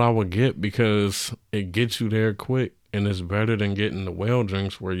 that's what I would get because it gets you there quick. And it's better than getting the well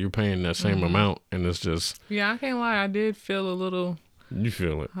drinks where you're paying that same amount. And it's just... Yeah, I can't lie. I did feel a little... You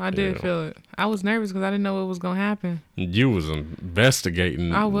feel it. I did feel it. I was nervous because I didn't know what was going to happen. You was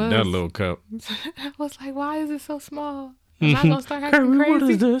investigating that little cup. I was like, why is it so small? Am I gonna start acting crazy? What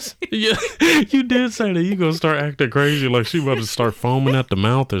is this? Yeah, you did say that you gonna start acting crazy, like she about to start foaming at the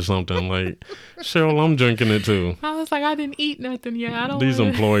mouth or something. Like, Cheryl, I'm drinking it too. I was like, I didn't eat nothing yet. I don't. These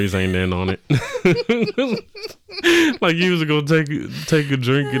employees ain't in on it. Like you was gonna take a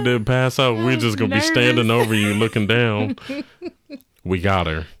drink and then pass out. We're just gonna be standing over you, looking down. We got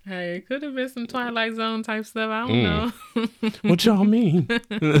her. Hey, it could have been some Twilight Zone type stuff. I don't know. What y'all mean?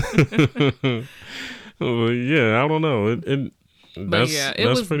 Yeah, I don't know. It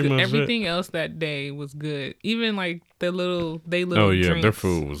was pretty much everything else that day was good. Even like their little drinks. Their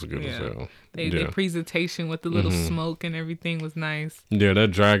food was good as hell. Their presentation with the little smoke and everything was nice. Yeah, that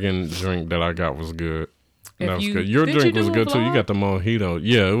dragon drink that I got was good. That was good. Your drink was good too. You got the mojito.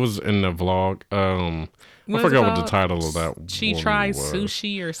 Yeah, it was in the vlog. I forgot what the title of that. She tried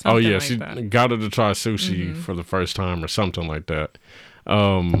sushi or something. Oh yeah, like she that. got her to try sushi for the first time or something like that.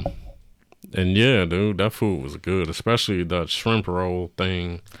 And yeah, dude, that food was good, especially that shrimp roll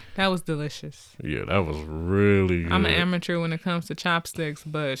thing. That was delicious. Yeah, that was really good. I'm an amateur when it comes to chopsticks,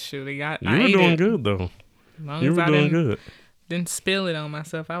 but shoot, you were doing good though. You were doing good. Didn't spill it on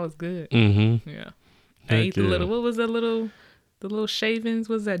myself. I was good. Mm-hmm. Yeah. I ate the little. What was the little shavings?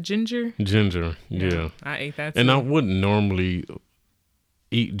 Was that ginger? Ginger. Yeah. I ate that too. And I wouldn't normally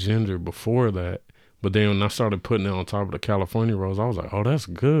eat ginger before that. But then when I started putting it on top of the California rolls, I was like, "Oh, that's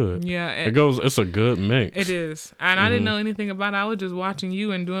good." Yeah, it's a good mix. It is, and I didn't know anything about it. I was just watching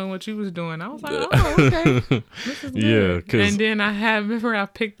you and doing what you was doing. I was like, "Oh, okay, this is good." Yeah, and then remember I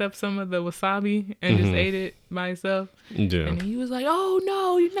picked up some of the wasabi and just ate it by itself. Yeah, and then he was like, "Oh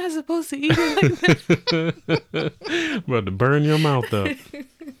no, you're not supposed to eat it like that." About to burn your mouth up.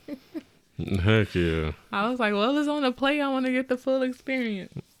 Heck yeah! I was like, "Well, it's on the plate. I want to get the full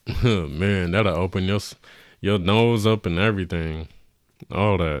experience." Man, that'll open your nose up and everything.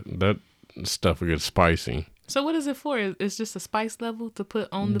 All that stuff will get spicy. So what is it for? It's just a spice level to put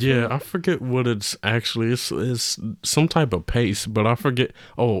on the food? Yeah, I forget what it's actually. It's some type of paste, but I forget.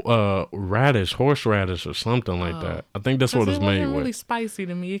 Horseradish or something like that. I think that's what it's made with. It wasn't really spicy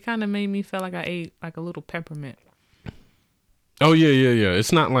to me. It kind of made me feel like I ate like a little peppermint. Oh yeah.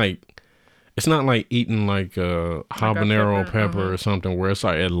 It's not like eating like a habanero pepper or something where it's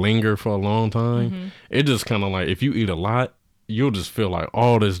like it linger for a long time. It just kind of like if you eat a lot, you'll just feel like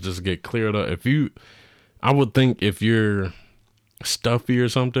all this just get cleared up. I would think if you're stuffy or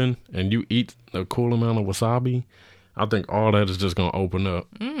something and you eat a cool amount of wasabi, I think all that is just gonna open up.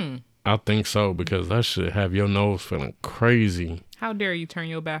 I think so because that should have your nose feeling crazy. How dare you turn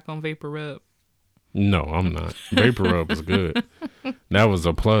your back on Vapor Rub? No, I'm not. Vapor Rub is good. That was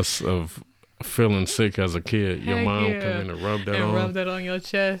a plus of feeling sick as a kid. Your mom come in and rub that on your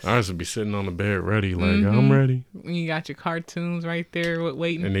chest. I used to be sitting on the bed ready, like I'm ready. You got your cartoons right there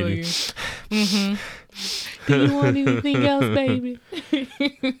waiting for you. Do you want anything else, baby?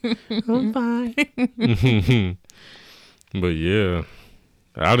 I'm fine. But yeah,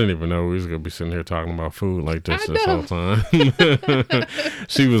 I didn't even know we was gonna be sitting here talking about food like this I this whole know. time.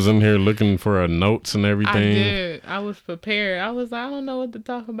 She was in here looking for her notes and I everything. did. I was prepared. I was like, I don't know what to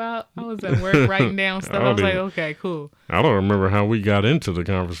talk about. I was at work writing down stuff. I I was don't like, even, okay, cool. I don't remember how we got into the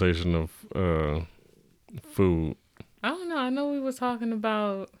conversation of food. I don't know. I know we was talking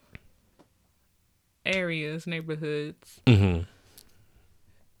about areas, neighborhoods. Hmm.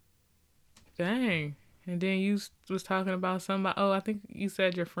 Dang. And then you was talking about somebody. Oh, I think you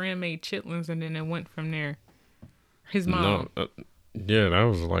said your friend made chitlins, and then it went from there. His mom. No, yeah, that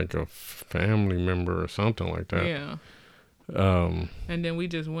was like a family member or something like that. Yeah. Um, And then we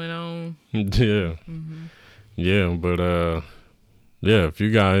just went on. yeah, yeah, but yeah. If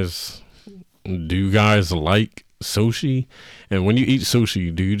you guys do, you guys like sushi? And when you eat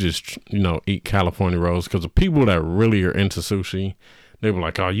sushi, do you just eat California rolls? Because the people that really are into sushi, they were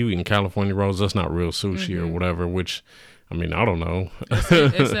like, "Oh, you eating California rolls? That's not real sushi or whatever." Which, I mean, I don't know.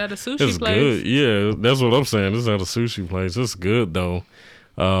 It's at a sushi It's place. good. Yeah, that's what I'm saying. It's at a sushi place. It's good though.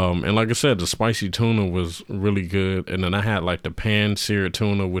 And like I said, the spicy tuna was really good. And then I had like the pan seared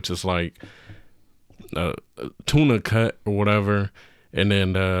tuna, which is like tuna cut or whatever. And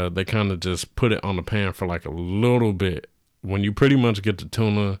then they kind of just put it on the pan for like a little bit. When you pretty much get the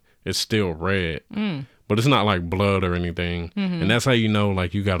tuna, it's still red. But it's not like blood or anything. And that's how you know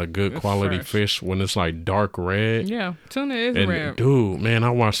like you got a good quality fresh. fish when it's like dark red. Yeah, tuna is And rare. dude, man, I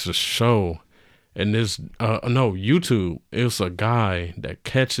watched the show, and this YouTube. It's a guy that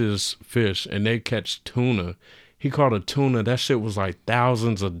catches fish, and they catch tuna. He caught a tuna. That shit was like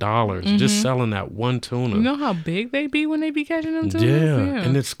thousands of dollars just selling that one tuna. You know how big they be when they be catching them tunas? Yeah,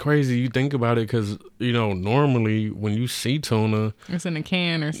 and it's crazy. You think about it, because normally when you see tuna, It's in a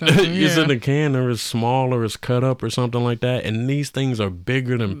can or something. it's Yeah. in a can or it's small or it's cut up or something like that. And these things are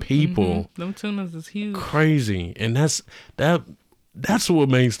bigger than people. Them tunas is huge. Crazy. And that's what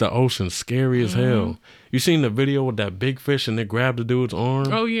makes the ocean scary as hell. You seen the video with that big fish and they grabbed the dude's arm?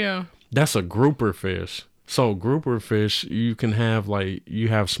 Oh yeah. That's a grouper fish. So grouper fish, you can have you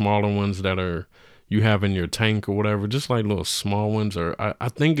have smaller ones that are you have in your tank or whatever, just like little small ones. Or I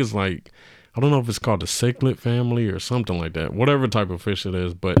think it's like, I don't know if it's called the cichlid family or something like that, whatever type of fish it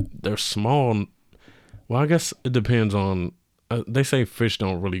is, but they're small. Well, I guess it depends on, they say fish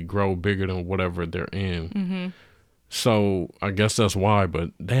don't really grow bigger than whatever they're in. So I guess that's why,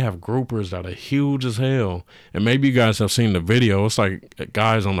 but they have groupers that are huge as hell. And maybe you guys have seen the video. It's like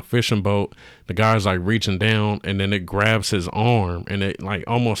guys on a fishing boat. The guy's like reaching down and then it grabs his arm and it like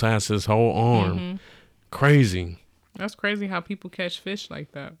almost has his whole arm. Crazy. That's crazy how people catch fish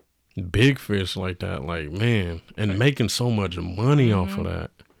like that. Big fish like that. Like, man. And making so much money off of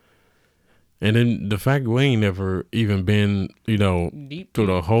that. And then the fact we ain't never even been, Deep. through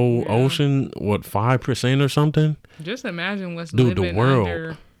the whole Yeah. ocean, what, 5% or something? Just imagine what's Dude, the living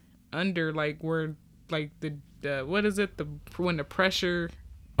world. under like where like the what is it, the when the pressure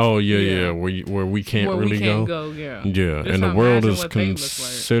Oh yeah, Yeah. where we can't where really we can't go. go. Yeah. Yeah, Just and the world imagine is what they look like.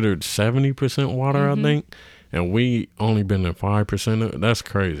 considered 70% water, I think, and we only been in 5%. That's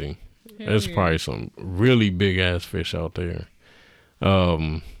crazy. There's yeah. probably some really big ass fish out there.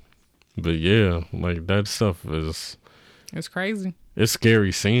 But yeah, like that stuff is, It's crazy. it's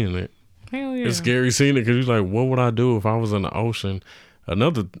scary seeing it. Hell yeah. It's scary seeing it because you're like, what would I do if I was in the ocean?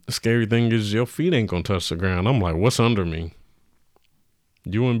 Another scary thing is your feet ain't gonna touch the ground. I'm like, what's under me?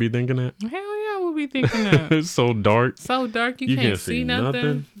 You wouldn't be thinking that? Hell yeah, we'll be thinking that. It's so dark. So dark You can't see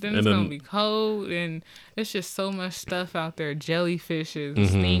nothing. Then and it's then- gonna be cold and it's just so much stuff out there. Jellyfishes Mhm.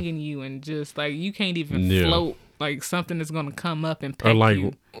 stinging you and just like you can't even Yeah. float. Like something is gonna come up and Or peck like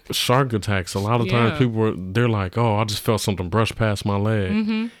you. shark attacks. A lot of times Yeah. people they're like, oh, I just felt something brush past my leg.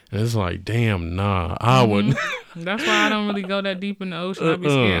 And it's like, damn, nah, I wouldn't. That's why I don't really go that deep in the ocean. I be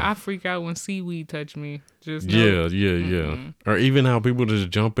scared. I freak out when seaweed touch me. Just know. Yeah. Or even how people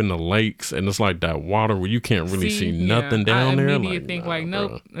just jump in the lakes and it's like that water where you can't really see nothing down I there. immediately Like, think nah, like,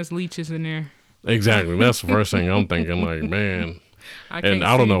 nope, bruh. there's leeches in there. Exactly. That's the first thing I'm thinking. Like, man. I And can't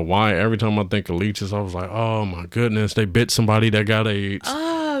I don't see. know why. Every time I think of leeches, I was like, oh my goodness, they bit somebody that got AIDS.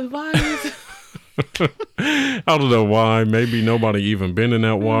 Why is I don't know why. Maybe nobody even been in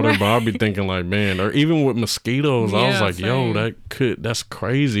that water, but I'll be thinking like, man, or even with mosquitoes, I was Yeah, like, yo, same. that's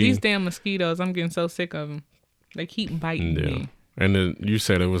crazy. these damn mosquitoes? I'm getting so sick of them. They keep biting Yeah. me. And then you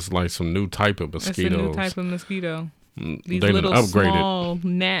said it was like some new type of It's a mosquitoes. new type of mosquito. These They done little upgraded. small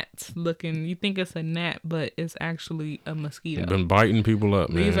gnats looking. You think it's a gnat, but it's actually a mosquito. Been biting people up,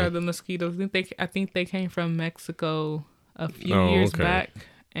 man. These are the mosquitoes. I think they came from Mexico a few Oh, years okay. back,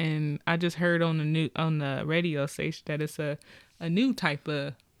 and I just heard on the radio station that it's a new type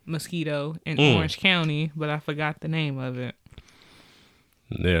of mosquito in Orange County, but I forgot the name of it.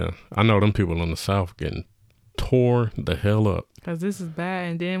 Yeah, I know them people in the South getting tore the hell up. Because this is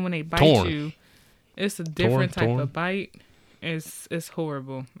bad. And then when they bite Torn. you, it's a different type of bite. It's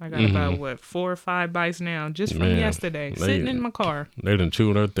horrible. I got about 4 or 5 bites now just from yesterday, sitting in my car. They done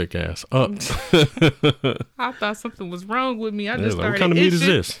chewed her thick ass up. I thought something was wrong with me. I just started what kind of meat is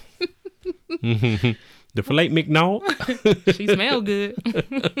itching. this? The filet McNaught? She smelled good.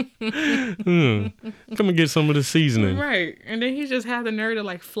 Come and get some of the seasoning. Right. And then he just had the nerve to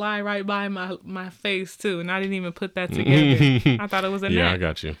like fly right by my face too. And I didn't even put that together. I thought it was a Yeah, gnat. I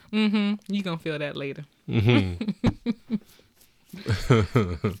got you. You gonna feel that later. And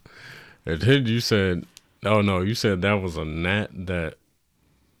then you said, oh no, you said that was a gnat that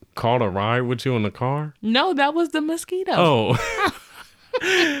caught a ride with you in the car? No, that was the mosquito. Oh.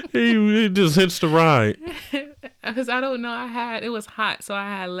 he just hits the ride. Because I don't know, it was hot, so I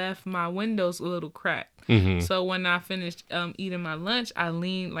had left my windows a little cracked. So when I finished eating my lunch, I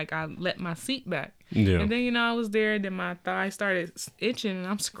let my seat back. Yeah. And then, I was there, then my thigh started itching, and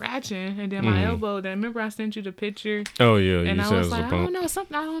I'm scratching, and then my elbow, then remember I sent you the picture? Oh, yeah. And you I said was it like, a I bump. don't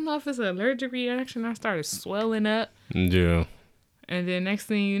know, I don't know if it's an allergic reaction. I started swelling up. Yeah. And then next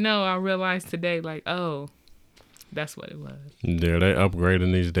thing you know, I realized today, like, oh, that's what it was. Yeah, they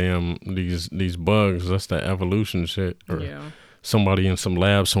upgrading these bugs. That's the evolution shit. Or somebody in some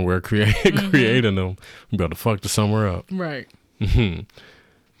lab somewhere creating them. We about to fuck the summer up. Right.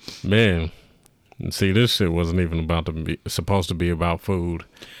 Man. See, this shit wasn't even supposed to be about food.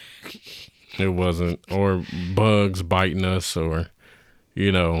 It wasn't. Or bugs biting us or,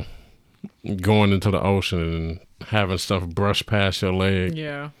 going into the ocean and having stuff brush past your leg.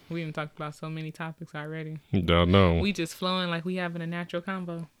 Yeah. We done talked about so many topics already. I know. We just flowing like we having a natural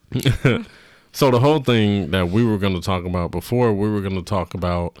combo. So the whole thing that we were going to talk about before, we were going to talk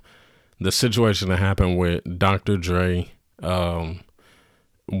about the situation that happened with Dr. Dre.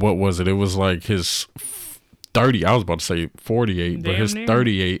 What was it? It was like his 30, I was about to say 48, but his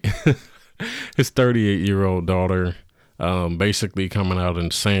 38, his 38-year-old daughter, basically coming out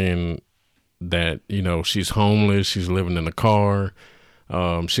and saying that, she's homeless. She's living in a car.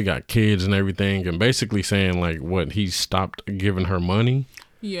 She got kids and everything, and basically saying like he stopped giving her money.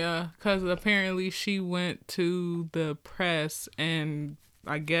 Yeah, because apparently she went to the press and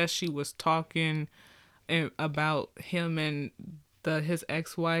I guess she was talking about him and his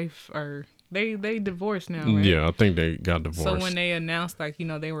ex-wife, or they divorced now, right? Yeah, I think they got divorced. So when they announced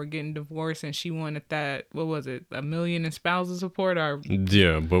they were getting divorced and she wanted that, what was it, $1 million in spousal support, or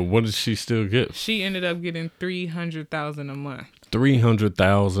yeah, but what did she still get? She ended up getting $300,000 a month.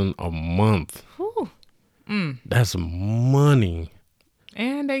 $300,000 a month. Whew. That's money.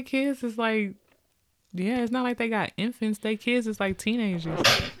 And they kids is like, it's not like they got infants. They kids is like teenagers.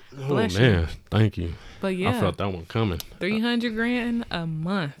 Oh man, thank you. But yeah, I felt that one coming. $300,000 a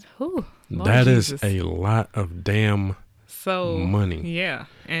month. Whew, Lord that Jesus. is a lot of damn money. Yeah,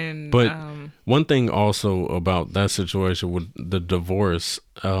 and but one thing also about that situation with the divorce,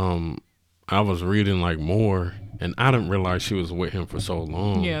 I was reading more, and I didn't realize she was with him for so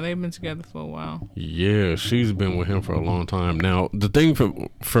long. Yeah, they've been together for a while. Yeah, she's been with him for a long time. Now the thing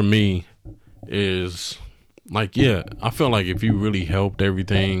for me is I feel like if you really helped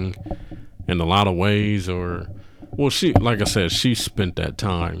everything in a lot of ways, she, like I said, she spent that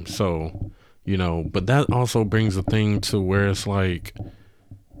time. So, but that also brings a thing to where it's like,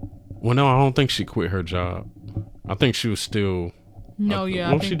 well, no, I don't think she quit her job. I think she was still. No,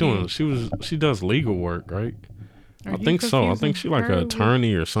 what's she doing? She does legal work, right? I think so. I think she like an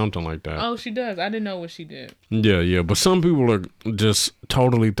attorney or something like that. Oh, she does. I didn't know what she did. Yeah. But some people are just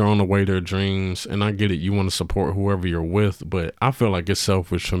totally throwing away their dreams. And I get it. You want to support whoever you're with. But I feel like it's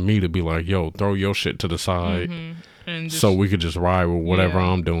selfish for me to be like, yo, throw your shit to the side. And just, so we could just ride with whatever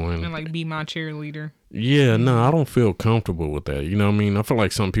I'm doing. And be my cheerleader. Yeah, no, I don't feel comfortable with that. You know what I mean? I feel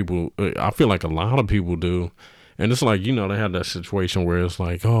like a lot of people do. And it's like, they have that situation where it's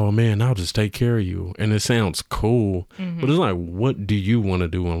like, oh man, I'll just take care of you. And it sounds cool, but it's like, what do you want to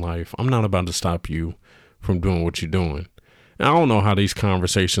do in life? I'm not about to stop you from doing what you're doing. And I don't know how these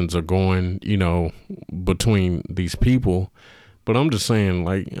conversations are going, between these people, but I'm just saying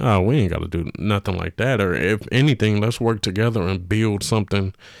we ain't got to do nothing like that. Or if anything, let's work together and build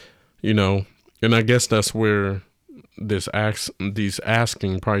something, and I guess that's where these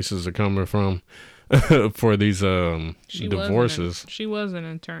asking prices are coming from. For these divorces. She was an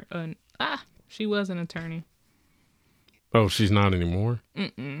attorney. She was an attorney. Oh, she's not anymore?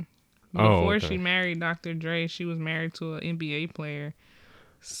 Before she married Dr. Dre, she was married to an NBA player,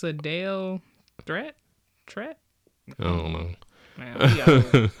 Sedale Threat? I don't know.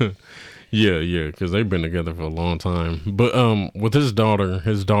 Man, Yeah, because they've been together for a long time. But with his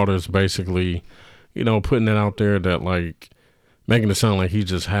daughter's basically, putting it out there that like making it sound like he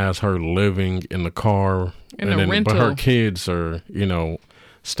just has her living in the car, In and a then but her rental. kids are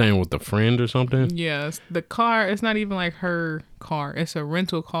staying with a friend or something. Yes, the car, it's not even like her car. It's a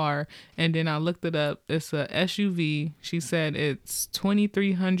rental car. And then I looked it up. It's a SUV. She said it's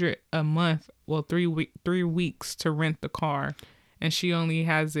 $2,300 a month. Well, 3 weeks to rent the car. And she only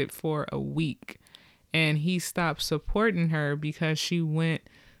has it for a week. And he stopped supporting her because she went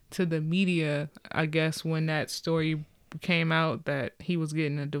to the media, I guess, when that story came out that he was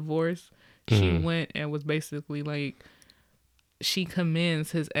getting a divorce. She went and was basically like, she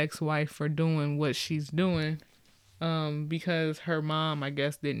commends his ex-wife for doing what she's doing, because her mom, I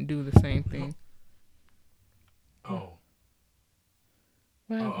guess, didn't do the same thing. Oh.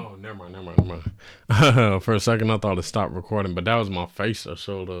 What Oh, never mind. For a second, I thought it stopped recording, but that was my face that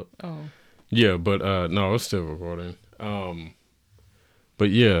showed up. Oh, Yeah, but no, it's still recording. But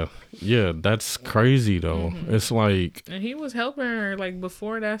yeah, that's crazy though. It's like, and he was helping her like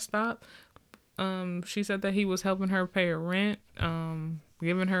before that stopped. She said that he was helping her pay her rent,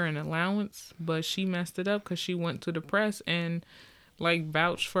 giving her an allowance, but she messed it up because she went to the press and like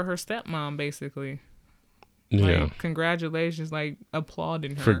vouched for her stepmom, basically. yeah, Like, congratulations, like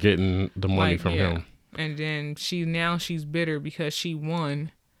applauding her for getting the money like, from yeah. him. And then she's bitter because she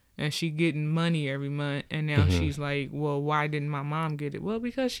won and she getting money every month, and now she's like, well, why didn't my mom get it? Well,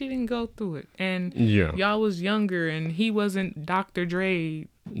 because she didn't go through it, and Yeah, y'all was younger and he wasn't Dr. Dre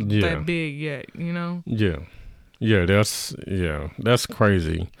yeah, that big yet, that's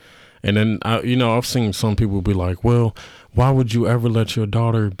crazy. And then I've seen some people be like, well, why would you ever let your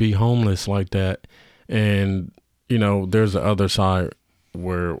daughter be homeless like that? And there's the other side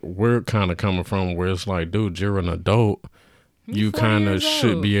where we're kind of coming from, where it's like, dude, you're an adult. You 4 kind of years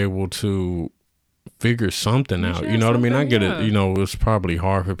should old. be able to figure something out. should You know what I mean? I something, get yeah. it. It's probably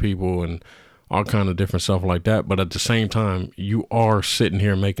hard for people and all kind of different stuff like that. But at the same time, you are sitting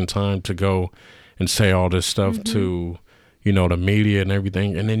here making time to go and say all this stuff to, the media and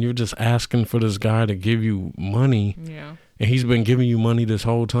everything. And then you're just asking for this guy to give you money. Yeah. And he's been giving you money this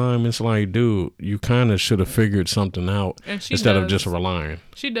whole time. It's like, dude, you kind of should have figured something out And she instead of does- just relying.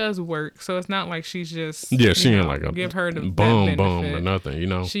 She does work, so it's not like she's just Yeah, she ain't like a give her the bum that or benefit.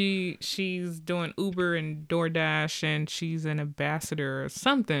 nothing, She's doing Uber and DoorDash, and she's an ambassador or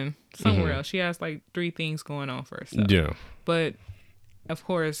something somewhere else. She has like 3 things going on for herself. Yeah. But of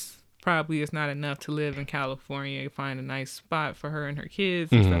course, probably it's not enough to live in California, find a nice spot for her and her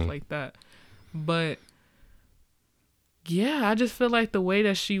kids and stuff like that. But yeah, I just feel like the way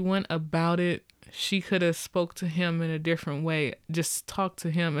that she went about it, she could have spoke to him in a different way. Just talk to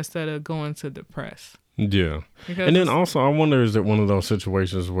him instead of going to the press. Yeah. Because And then also, I wonder, is it one of those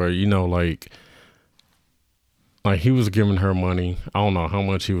situations where, like he was giving her money. I don't know how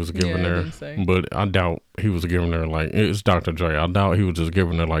much he was giving Yeah, it her, didn't say. but I doubt he was giving her like, it's Dr. Dre. I doubt he was just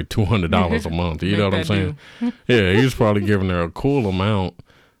giving her like $200 a month. You know what I'm Make saying? that Yeah, he was probably giving her a cool amount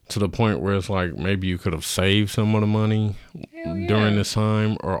to the point where it's like maybe you could have saved some of the money Hell yeah. during this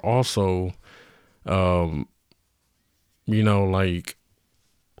time, or also, like,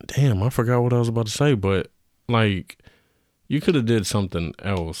 damn, I forgot what I was about to say, but like, you could have did something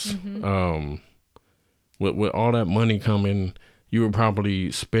else. With all that money coming, you were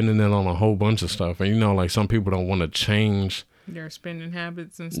probably spending it on a whole bunch of stuff. And like some people don't want to change their spending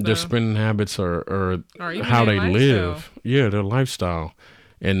habits and stuff. their spending habits or even how their they lifestyle. live. Yeah, their lifestyle.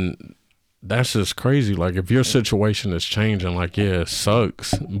 And that's just crazy. Like if your situation is changing, like, yeah, it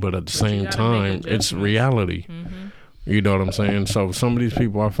sucks, but at the same gotta time, make it's adjustments. reality. You know what I'm saying? So some of these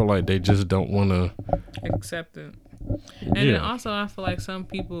people, I feel like they just don't want to. Accept it. And then also, I feel like some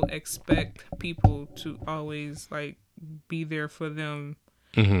people expect people to always like be there for them,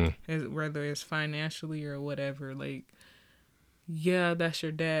 whether it's financially or whatever. Like, yeah, that's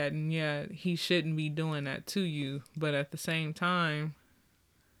your dad, and yeah, he shouldn't be doing that to you. But at the same time,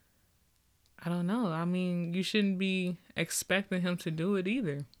 I don't know. I mean, you shouldn't be expecting him to do it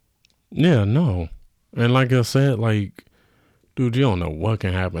either. Yeah, no. And like I said, like, dude, you don't know what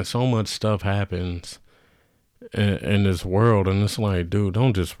can happen. So much stuff happens in this world, and it's like, dude,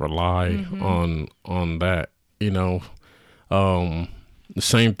 don't just rely on that. The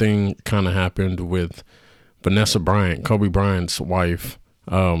same thing kind of happened with Vanessa Bryant, Kobe Bryant's wife.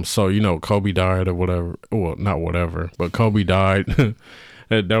 So Kobe died or whatever. Well, not whatever, but Kobe died. That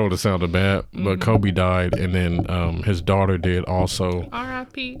would have sounded bad, but Kobe died, and then his daughter did also.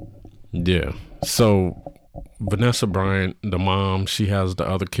 R.I.P. Yeah. So Vanessa Bryant, the mom, she has the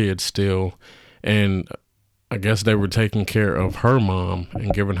other kids still, and I guess they were taking care of her mom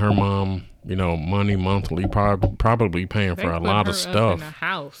and giving her mom, money monthly, probably paying They for a put lot her of up in the stuff.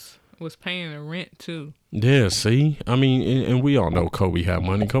 house. Was paying the rent too. Yeah, see? I mean, and we all know Kobe had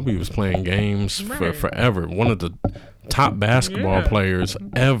money. Kobe was playing games for Right. forever. One of the top basketball Yeah. players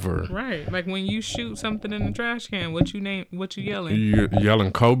ever. Right. Like when you shoot something in the trash can, what you yelling? You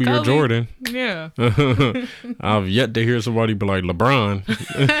yelling Kobe or Kobe. Jordan? Yeah. I've yet to hear somebody be like LeBron,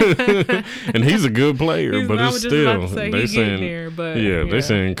 and he's a good player, but I it's was just about still to say they he saying getting there, but they're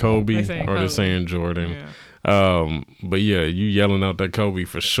saying Kobe They saying or they're Kobe. saying Jordan. Yeah. But yeah, you yelling out that Kobe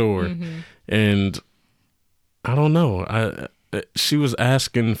for sure, and I don't know. She was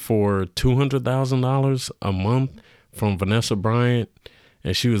asking for $200,000 a month from Vanessa Bryant,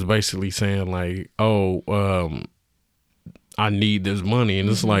 and she was basically saying like, "Oh, I need this money," and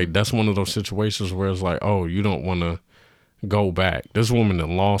it's like that's one of those situations where it's like, "Oh, you don't want to go back." This woman that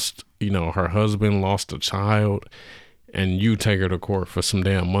lost, her husband, lost a child, and you take her to court for some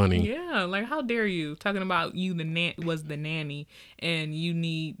damn money. Yeah, like how dare you talking about you was the nanny and you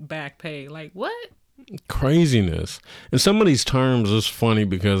need back pay? Like what? Craziness. And some of these terms is funny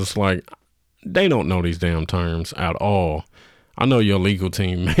because it's like they don't know these damn terms at all. I know your legal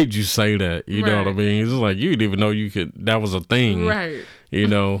team made you say that. You know what I Right. mean? It's like you didn't even know that was a thing. Right.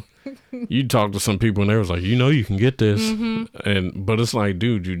 You talk to some people and they was like, you can get this. But it's like,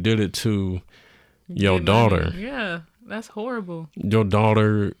 dude, you did it to your Get daughter. money. Yeah, that's horrible. Your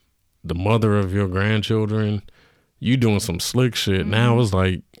daughter, the mother of your grandchildren. You doing some slick shit. Now it's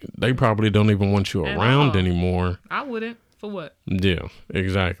like they probably don't even want you At around all. anymore. I wouldn't. For what? Yeah,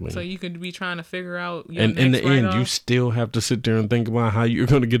 exactly. So you could be trying to figure out your And in next the end, write-off? you still have to sit there and think about how you're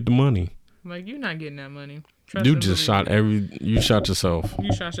going to get the money. Like you're not getting that money. Trust You and just believe shot you shot yourself.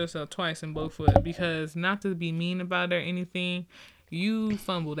 You shot yourself twice in both foot because not to be mean about it or anything, you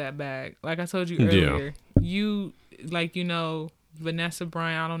fumbled that bag. Like I told you earlier, you Vanessa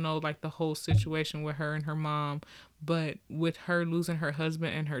Bryant, I don't know like the whole situation with her and her mom, but with her losing her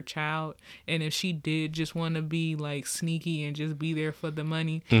husband and her child, and if she did just want to be like sneaky and just be there for the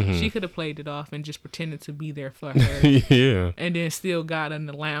money, she could have played it off and just pretended to be there for her. Yeah. And then still got an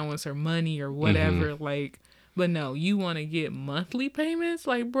allowance or money or whatever. Like, but no, you want to get monthly payments?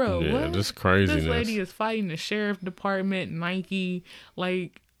 Like, bro, Yeah, what? this craziness. This lady is fighting the sheriff department, Nike,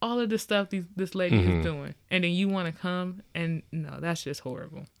 like all of the stuff this lady is doing. And then you want to come and no, that's just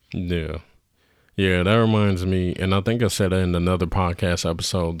horrible. Yeah. Yeah, that reminds me, and I think I said it in another podcast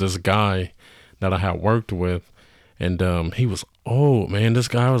episode, this guy that I had worked with, and he was old, man. This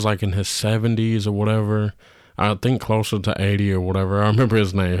guy was like in his 70s or whatever. I think closer to 80 or whatever. I remember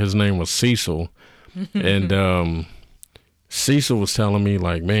his name. His name was Cecil. And Cecil was telling me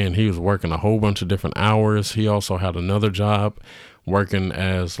like, man, he was working a whole bunch of different hours. He also had another job working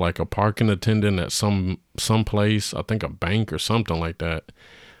as like a parking attendant at some place, I think a bank or something like that.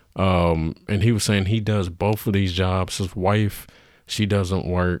 And he was saying he does both of these jobs. His wife, she doesn't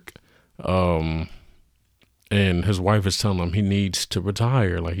work. And his wife is telling him he needs to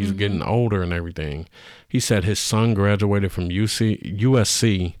retire. Like he's getting older and everything. He said his son graduated from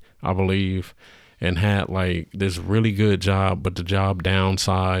USC, I believe, and had like this really good job, but the job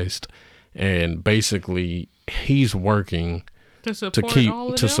downsized. And basically he's working To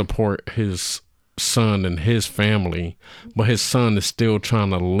support his son and his family, but his son is still trying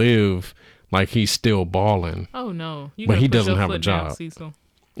to live like he's still balling. Oh no, But he doesn't have a down, job. Cecil.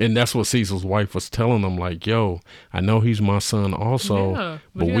 And that's what Cecil's wife was telling him, like, yo, I know he's my son also, Yeah,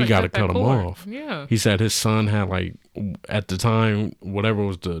 but you we got to that cut him cord. off. Yeah. He said his son had like, at the time, whatever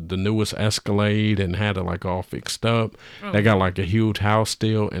was the newest Escalade and had it like all fixed up. They got like a huge house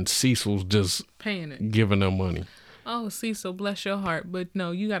still, and Cecil's just Paying it. giving them money. Oh, Cecil, bless your heart. But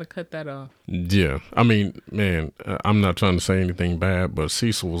no, you got to cut that off. Yeah. I mean, man, I'm not trying to say anything bad, but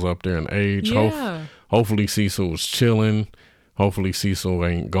Cecil was up there in age. Yeah. Hopefully Cecil was chilling. Hopefully Cecil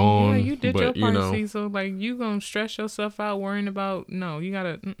ain't gone. Yeah, you did but, your part, Cecil. Like, you going to stress yourself out worrying about, no, you got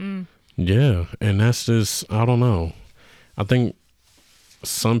to, Yeah. And that's just, I don't know. I think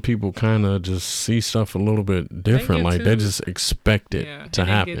some people kind of just see stuff a little bit different. Like, they just expect it to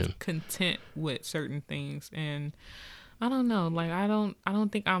happen. Get content with certain things. And I don't know. Like, I don't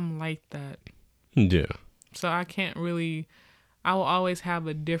think I'm like that. Yeah. So I can't really, I will always have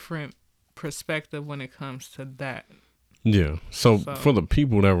a different perspective when it comes to that. Yeah. So for the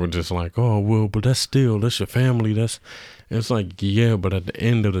people that were just like, oh, well, but that's your family. It's like, yeah, but at the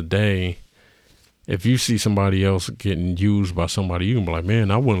end of the day, if you see somebody else getting used by somebody, you can be like,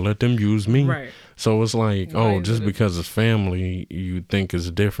 man, I wouldn't let them use me. Right. So it's like, just because it's family, you think it's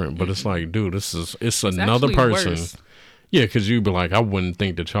different. But it's like, dude, it's another person. Worse. Yeah, because you'd be like, I wouldn't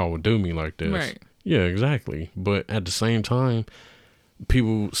think that y'all would do me like this. Right. Yeah, exactly. But at the same time,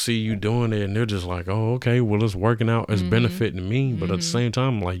 people see you doing it and they're just like, oh, okay, well, it's working out. It's benefiting me. But at the same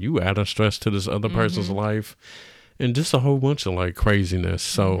time, like, you adding stress to this other person's life and just a whole bunch of like craziness.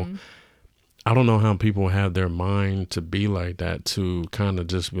 So I don't know how people have their mind to be like that, to kind of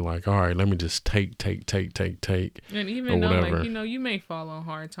just be like, all right, let me just take. And even though, like, you may fall on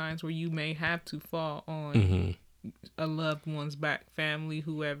hard times where you may have to fall on a loved one's back, family,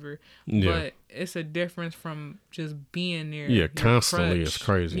 whoever. Yeah. But it's a difference from just being there. Yeah, constantly. Crutch, it's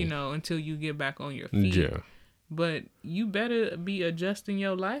crazy. Until you get back on your feet. Yeah. But you better be adjusting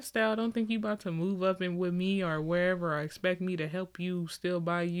your lifestyle. Don't think you about to move up in with me or wherever or expect me to help you still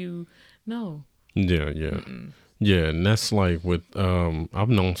buy you. No. Yeah. Yeah, and that's like with I've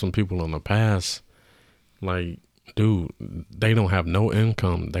known some people in the past, like, dude, they don't have no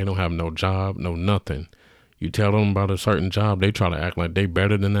income, they don't have no job, no nothing. You tell them about a certain job, they try to act like they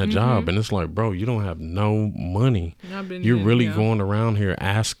better than that job, and it's like, bro, you don't have no money. You're really going around here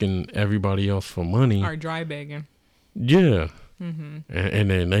asking everybody else for money or dry begging. Yeah. And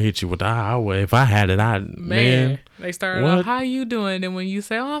then they hit you with the if I had it, man. They started off, how you doing? And when you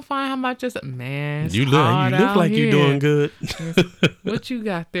say, oh, I'm fine, how about just, man, you look like you're doing good. What you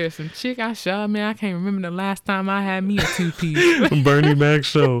got there? Some chick I shot, man. I can't remember the last time I had me a 2-piece. Bernie Mac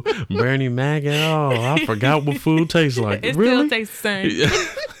show. Bernie Mac and I forgot what food tastes like. It really? Still tastes the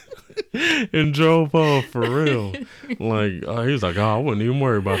same. And drove off for real. Like, he was like, I wouldn't even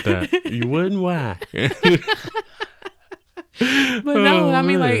worry about that. You wouldn't? Why? But no, I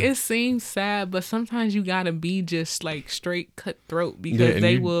mean, like, it seems sad, but sometimes you gotta be just like straight cutthroat because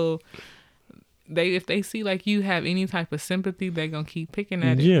if they see like you have any type of sympathy, they're gonna keep picking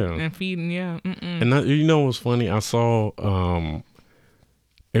at it and feeding. And you know what's funny? I saw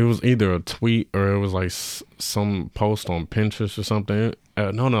it was either a tweet or it was like some post on Pinterest or something.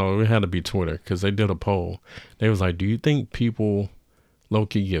 No, it had to be Twitter because they did a poll. They was like, do you think people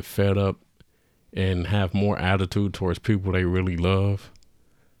low-key get fed up and have more attitude towards people they really love?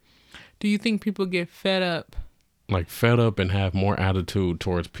 Do you think people get fed up? Like fed up and have more attitude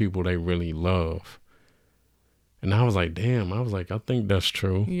towards people they really love. And I was like, damn, I think that's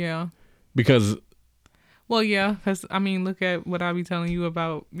true. Yeah. Because... Well, yeah, because, I mean, look at what I be telling you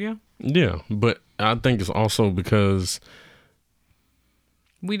about, Yeah, but I think it's also because...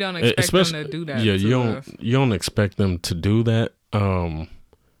 We don't expect them to do that. Yeah, you don't expect them to do that.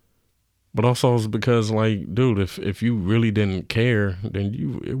 But also it's because, like, dude, if you really didn't care, then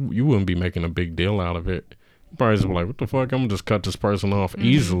you wouldn't be making a big deal out of it. You probably just be like, what the fuck? I'm gonna just cut this person off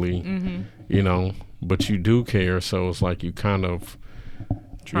easily, you know. But you do care, so it's like you kind of,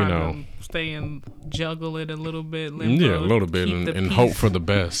 try to stay and juggle it a little bit. Limbo, a little bit, and hope for the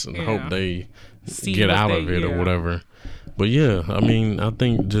best, and hope they get out of it or whatever. But yeah, I mean, I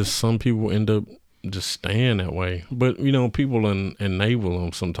think just some people end up just staying that way, but you know, people enable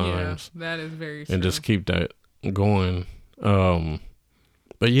them sometimes. Yeah, that is very true. And just keep that going.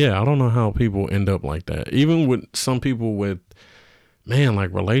 But yeah, I don't know how people end up like that. Even with some people with, man,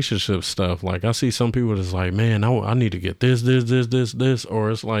 like relationship stuff. Like I see some people that's like, man, I need to get this,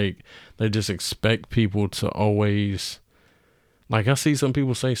 or it's like they just expect people to always. Like I see some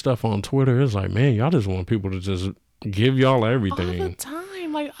people say stuff on Twitter. It's like, man, y'all just want people to just give y'all everything all the time.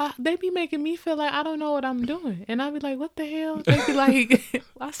 Like they be making me feel like I don't know what I'm doing, and I be like, "What the hell?" They be like,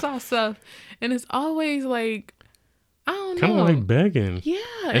 "I saw stuff," and it's always like, I don't know, kind of like begging. Yeah,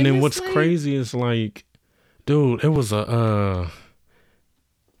 and then what's like, crazy is like, dude, it was I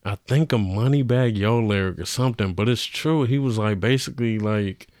think a Moneybagg Yo lyric or something, but it's true. He was like basically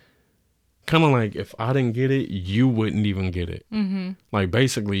like, kind of like, if I didn't get it, you wouldn't even get it. Like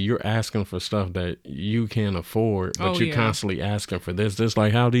basically you're asking for stuff that you can't afford, but you're constantly asking for this,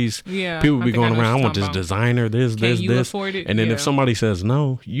 like how these people be going around, I want this designer, this, afford it? And then if somebody says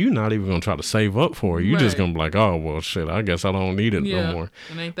no, you're not even gonna try to save up for it. You're just gonna be like, oh well shit, I guess I don't need it no more.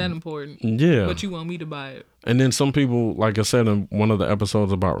 It ain't that important. Yeah. But you want me to buy it. And then some people, like I said in one of the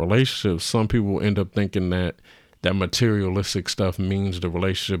episodes about relationships, some people end up thinking that materialistic stuff means the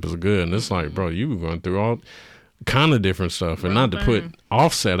relationship is good. And it's like, bro, you were going through all kind of different stuff. And not to put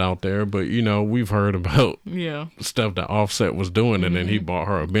Offset out there, but, you know, we've heard about stuff that Offset was doing, and then he bought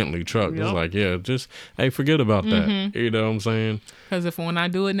her a Bentley truck. It's like, just, hey, forget about that. You know what I'm saying? Because if when I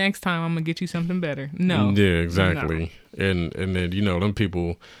do it next time, I'm going to get you something better. No. Yeah, exactly. No. And then, you know, them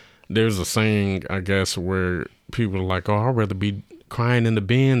people, there's a saying, I guess, where people are like, oh, I'd rather be crying in the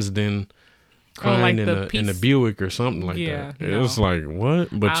Benz than crying in the Buick or something like that. No. It's like, what?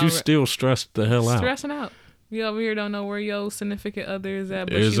 But you still stressed the hell out. Stressing out. You over here don't know where your significant other is at,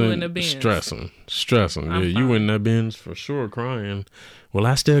 but you in the Benz. Stressing. Yeah, you in that Benz for sure crying. Well,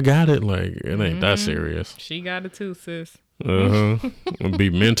 I still got it. Like, it ain't that serious. She got it too, sis. Be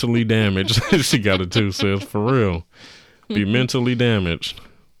mentally damaged. She got it too, sis. For real. Be mentally damaged.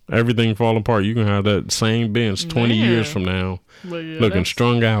 Everything fall apart. You can have that same Benz 20 years from now, looking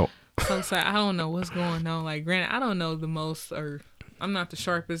strung out. So sad. I don't know what's going on. Like, granted, I don't know the most, or I'm not the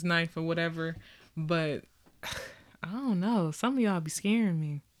sharpest knife or whatever, but I don't know. Some of y'all be scaring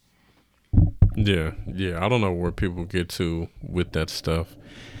me. Yeah. I don't know where people get to with that stuff.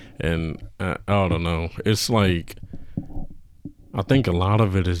 And I don't know. It's like, I think a lot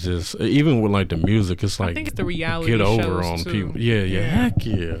of it is just, even with like the music, it's like, I think it's the reality get over shows on too. people. Yeah. Heck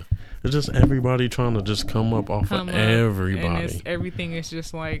yeah. It's just everybody trying to just come up off of everybody. And everything is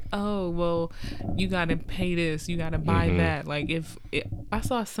just like, oh, well, you got to pay this. You got to buy that. Like, I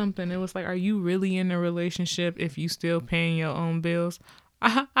saw something, it was like, are you really in a relationship if you still paying your own bills?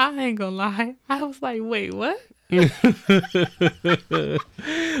 I ain't gonna lie. I was like, wait, what? Wait, what?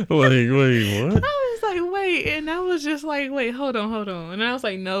 I was like, wait. And I was just like, wait, hold on. And I was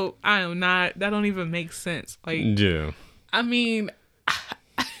like, no, I am not. That don't even make sense. Like, yeah. I mean,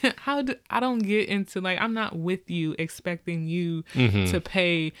 I don't get into, like, I'm not with you expecting you to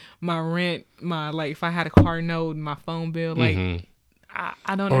pay my rent, like, if I had a car note, my phone bill, like,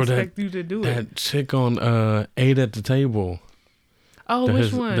 I don't expect you to do it. That chick on 8 at the Table. Oh,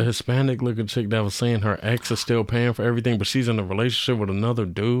 which one? The Hispanic looking chick that was saying her ex is still paying for everything, but she's in a relationship with another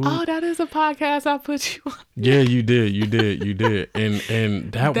dude. Oh, that is a podcast I put you on. Yeah, you did.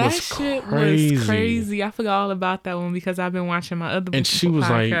 And that was shit crazy. Was crazy. I forgot all about that one because I've been watching my other And she was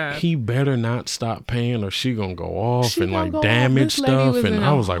podcast. like, he better not stop paying or she gonna go off and like damage stuff. And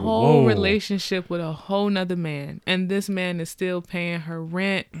I was like, whoa. Relationship with a whole nother man. And this man is still paying her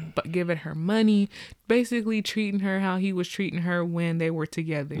rent, but giving her money, basically treating her how he was treating her when they were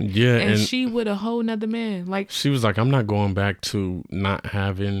together. Yeah. And she with a whole nother man. Like, she was like, I'm not going back to not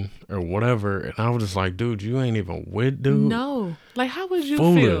having or whatever. And I was just like, dude, you ain't even with dude. No. Like, how would you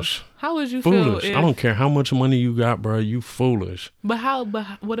foolish. feel? How would you foolish. feel? I don't care how much money you got, bro. You foolish. But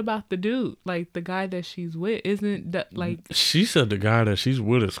what about the dude? Like, the guy that she's with, isn't that, like... She said the guy that she's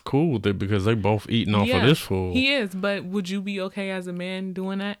with is cool with it because they both eating off of this fool. He is, but would you be okay as a man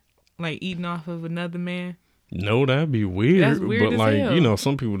doing that? Like, eating off of another man? No, that'd be weird. That's weird but as like, hell. you know,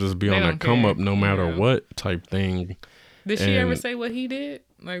 some people just be on that come up no matter what type thing. Did she ever say what he did?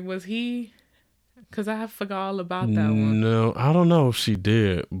 Like, was he... Because I forgot all about that one. No, I don't know if she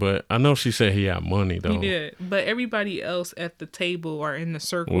did, but I know she said he had money, though. He did. But everybody else at the table or in the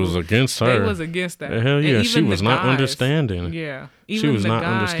circle was against her. They was against that. Hell yeah, she was not understanding. Yeah. She was not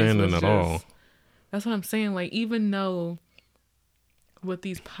understanding at all. That's what I'm saying. Like, even though with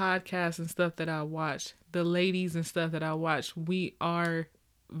these podcasts and stuff that I watch, the ladies and stuff that I watch, we are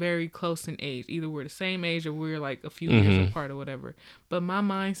very close in age. Either we're the same age or we're like a few years apart or whatever. But my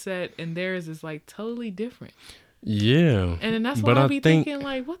mindset and theirs is like totally different. Yeah. And then that's why I be thinking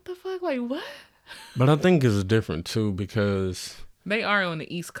like, what the fuck? Like, what? But I think it's different too because they are on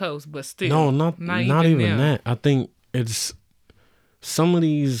the East Coast, but still. No, not even that. I think it's some of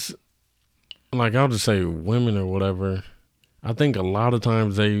these, like I'll just say women or whatever. I think a lot of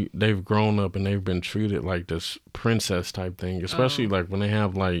times they've grown up and they've been treated like this princess type thing, especially like when they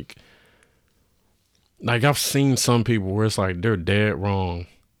have like I've seen some people where it's like they're dead wrong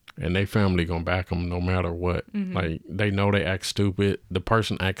and they family gonna back them no matter what. Like they know they act stupid. The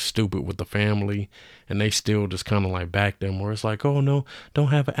person acts stupid with the family and they still just kind of like back them where it's like, oh no, don't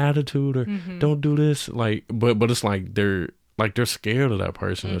have an attitude or don't do this. Like, but it's like they're scared of that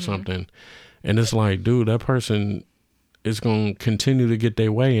person or something. And it's like, dude, that person is going to continue to get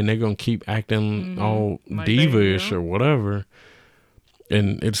their way and they're going to keep acting all like diva-ish or whatever.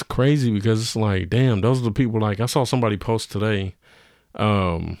 And it's crazy because it's like, damn, those are the people. Like I saw somebody post today,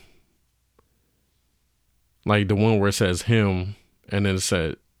 like the one where it says him and then it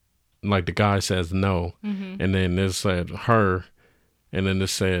said, like the guy says no. And then it said her. And then it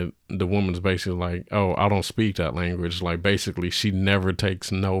said the woman's basically like, oh, I don't speak that language. Like basically she never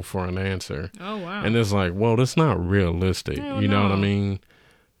takes no for an answer. Oh, wow. And it's like, well, that's not realistic. You know what I mean?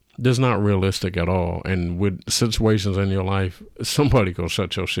 That's not realistic at all. And with situations in your life, somebody gonna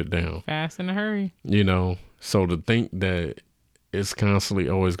shut your shit down. Fast in a hurry. You know? So to think that it's constantly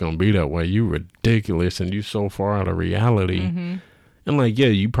always gonna be that way, you ridiculous and you so far out of reality. And like, yeah,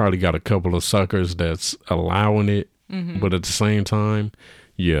 you probably got a couple of suckers that's allowing it. But at the same time,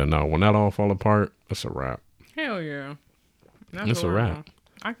 yeah, no, when that all fall apart, it's a wrap. Hell yeah. It's a wrap.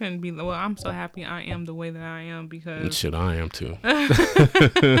 I couldn't be. Well, I'm so happy I am the way that I am because Shit, I am too.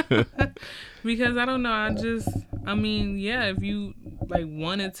 because I don't know. I mean, yeah, if you like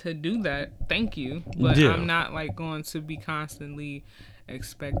wanted to do that, thank you. But Yeah. I'm not like going to be constantly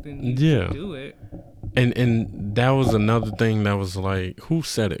expecting you Yeah. to do it. And that was another thing that was like, who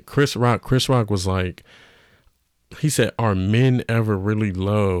said it? Chris Rock. Chris Rock was like, he said, are men ever really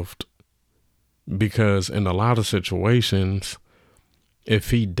loved? Because in a lot of situations,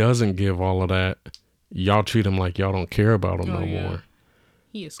 if he doesn't give all of that, y'all treat him like y'all don't care about him no more.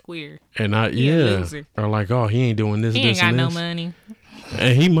 He is square. And a loser. or like, oh, he ain't doing this, He ain't this, got and no this. money.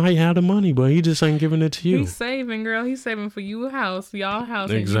 And he might have the money, but he just ain't giving it to you. He's saving, girl. He's saving for you a house, y'all house,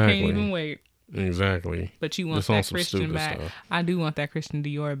 Exactly. and you can't even wait. Exactly. But you want Just on that some Christian stupid bag. stuff. I do want that Christian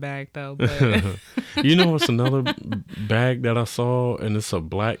Dior bag though. But You know what's another bag that I saw, and it's a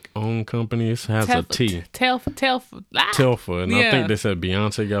black-owned company. It has a T. Telfa. Telfa, and I think they said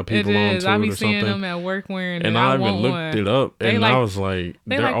Beyonce got people on to I it be or seeing something. them at work wearing it. And I even looked it up, and I was like,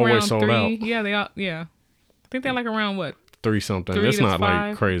 they're like always around sold 3. out. Yeah, they are. Yeah, I think they're like around what? 3 something. 3 It's to not 5?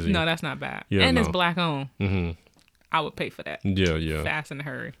 like crazy. No, that's not bad. Yeah, and no. it's black owned. Mm-hmm. I would pay for that. Yeah. Fast and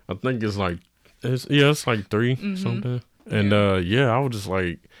hurry. I think it's like, it's like 3 something. And I was just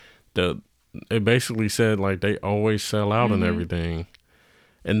like, it basically said like they always sell out and everything.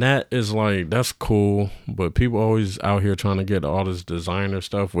 And that is like, that's cool, but people always out here trying to get all this designer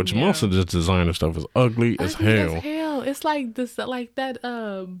stuff, which most of this designer stuff is ugly as hell. It's like this, like that.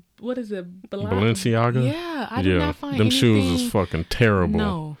 What is it? Balenciaga. Yeah, I did not find them anything. shoes is fucking terrible.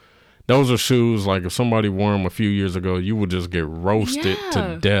 No, those are shoes like if somebody wore them a few years ago, you would just get roasted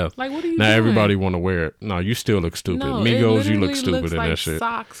to death. Like, what are you now doing? Everybody want to wear it. No, you still look stupid. No, Migos, you look looks stupid in like that shit.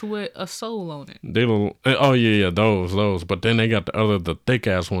 Socks with a sole on it. They look, oh yeah, those. But then they got the thick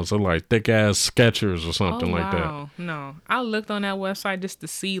ass ones. They're like thick ass Skechers or something like that. No, I looked on that website just to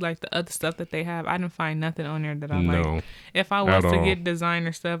see like the other stuff that they have. I didn't find nothing on there that I like. If I was to get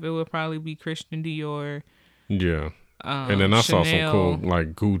designer stuff, it would probably be Christian Dior. Yeah. And then I saw some cool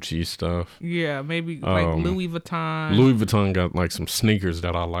like Gucci stuff. Yeah, maybe like Louis Vuitton. Louis Vuitton got like some sneakers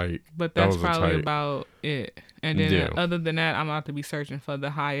that I like. But that's probably about it. And then other than that, I'm about to be searching for the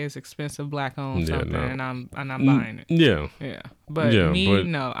highest expensive black owned something, and I'm buying it. Yeah. But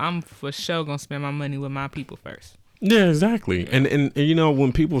no, I'm for sure gonna spend my money with my people first. Yeah, exactly. And you know,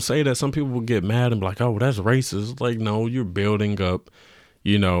 when people say that, some people will get mad and be like, "Oh, that's racist." Like, no, you're building up,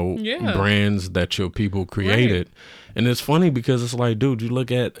 brands that your people created. Right. And it's funny because it's like, dude, you look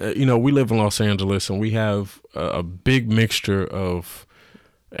at, we live in Los Angeles and we have a big mixture of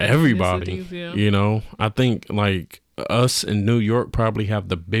everybody. I think like us in New York probably have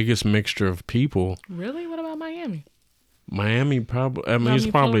the biggest mixture of people. Really? What about Miami? Miami probably, it's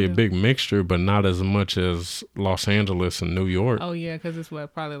probably Florida. A big mixture, but not as much as Los Angeles and New York. Oh yeah, because it's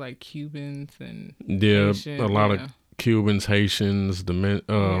probably like Cubans and Haitian, a lot of Cubans, Haitians,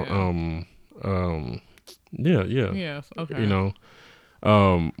 Yes, okay.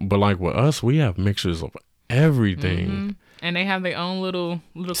 But like with us, we have mixtures of everything. Mm-hmm. And they have their own little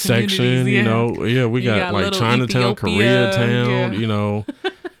section, we got like Chinatown, Koreatown,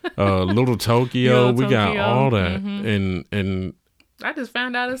 Little Tokyo. We got all that. And I just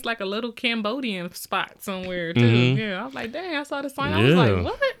found out it's like a little Cambodian spot somewhere too. Yeah, I was like, dang, I saw the sign. I was like,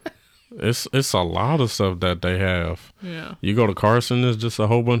 what? It's a lot of stuff that they have. Yeah. You go to Carson, there's just a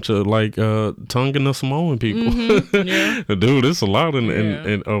whole bunch of like Tongan and Samoan people. Yeah. Dude, it's a lot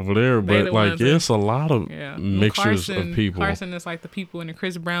in over there. But like it's a lot of mixtures of people. Carson is like the people in the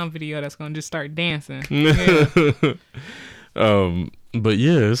Chris Brown video that's gonna just start dancing. But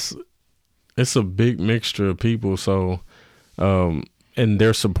it's a big mixture of people, so and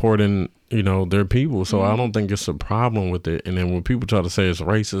they're supporting their people, so I don't think it's a problem with it. And then when people try to say it's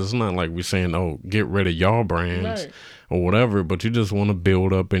racist, it's not like we're saying, oh, get rid of y'all brands or whatever, but you just want to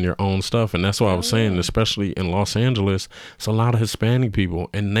build up in your own stuff. And that's what I was saying, especially in Los Angeles, it's a lot of Hispanic people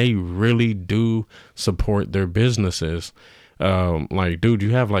and they really do support their businesses. Like, dude,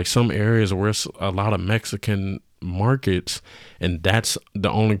 you have like some areas where it's a lot of Mexican markets, and that's the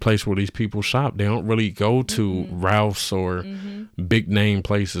only place where these people shop. They don't really go to Ralph's or big name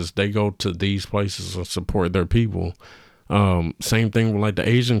places. They go to these places to support their people. Same thing with like the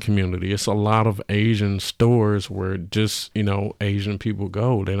Asian community. It's a lot of Asian stores where just Asian people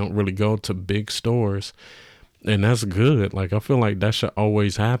go. They don't really go to big stores. And that's good. Like, I feel like that should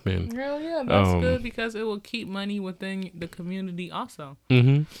always happen. Hell yeah, that's good because it will keep money within the community also. So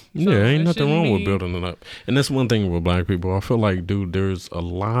ain't nothing wrong with building it up. And that's one thing with black people. I feel like, dude, there's a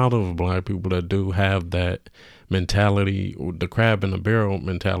lot of black people that do have that mentality, the crab in the barrel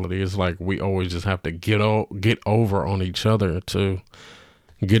mentality. It's like we always just have to get over on each other to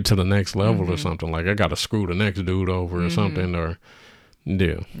get to the next level or something. Like I got to screw the next dude over or something, or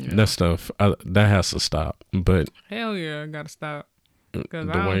that stuff that has to stop. But hell yeah, I gotta stop. Because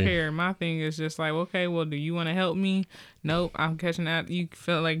I don't care. My thing is just like, okay, well, do you want to help me? Nope, I'm catching that. You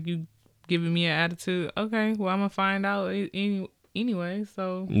feel like you giving me an attitude. Okay, well, I'm gonna find out anyway.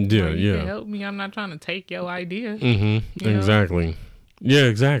 So you can help me. I'm not trying to take your idea. Exactly. Yeah,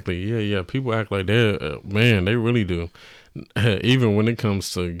 exactly. Yeah. People act like that. Man, they really do. Even when it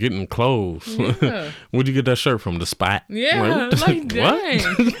comes to getting clothes. Yeah. Where'd you get that shirt from? The Spot? Yeah, like dang.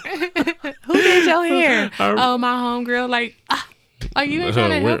 Who did your hair? Oh, my homegirl. Like you ain't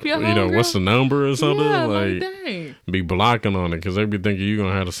trying to help your homegirl? What's the number or something? Yeah, like dang. Be blocking on it because they be thinking you're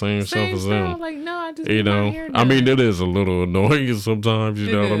going to have the same stuff as them. Like, no, I just my hair done. I mean, it is a little annoying sometimes,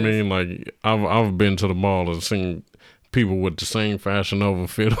 you know what I mean? Like, I've been to the mall and seen people with the same Fashion Nova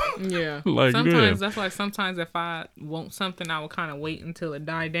fit. Yeah. Like, sometimes that's like sometimes if I want something, I will kind of wait until it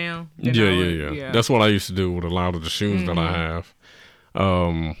die down. Yeah. That's what I used to do with a lot of the shoes that I have.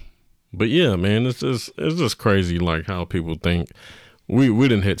 But yeah, man, it's just crazy like how people think. We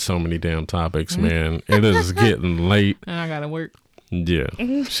didn't hit so many damn topics, man. It is getting late. And I gotta work. Yeah.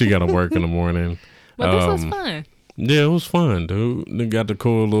 She gotta work in the morning. But this was fun. Yeah, it was fun, dude. They got the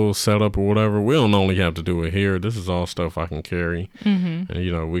cool little setup or whatever. We don't only have to do it here. This is all stuff I can carry. And,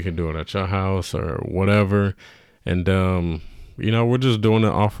 we can do it at your house or whatever. And, we're just doing it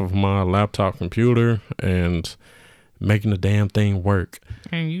off of my laptop computer and making the damn thing work.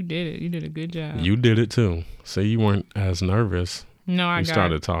 And you did it. You did a good job. You did it, too. See, you weren't as nervous. No, you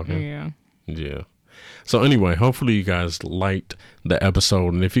started talking. Yeah. So, anyway, hopefully you guys liked the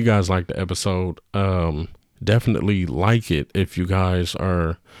episode. And if you guys liked the episode, definitely like it if you guys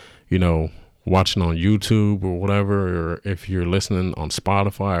are, watching on YouTube or whatever, or if you're listening on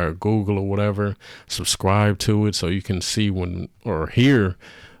Spotify or Google or whatever, subscribe to it so you can see when or hear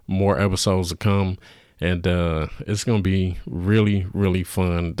more episodes to come. And it's going to be really, really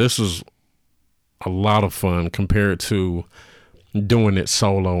fun. This is a lot of fun compared to doing it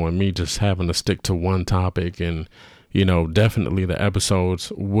solo and me just having to stick to one topic. And, definitely the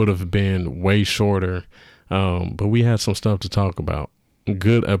episodes would have been way shorter. But we had some stuff to talk about.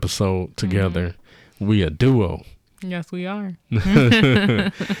 Good episode together. We a duo. Yes, we are.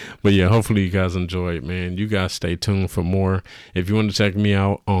 But yeah, hopefully you guys enjoy it, man. You guys stay tuned for more. If you want to check me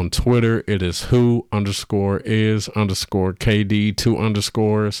out on Twitter, it is who_is_KD 2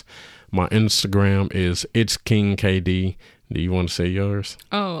 underscores. My Instagram is it's King KD. Do you want to say yours?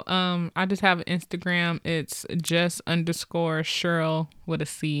 Oh, I just have an Instagram. It's just_Cheryl with a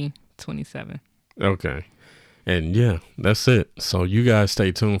C 27. Okay. And yeah, that's it. So you guys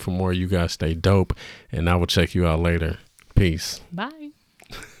stay tuned for more. You guys stay dope. And I will check you out later. Peace. Bye.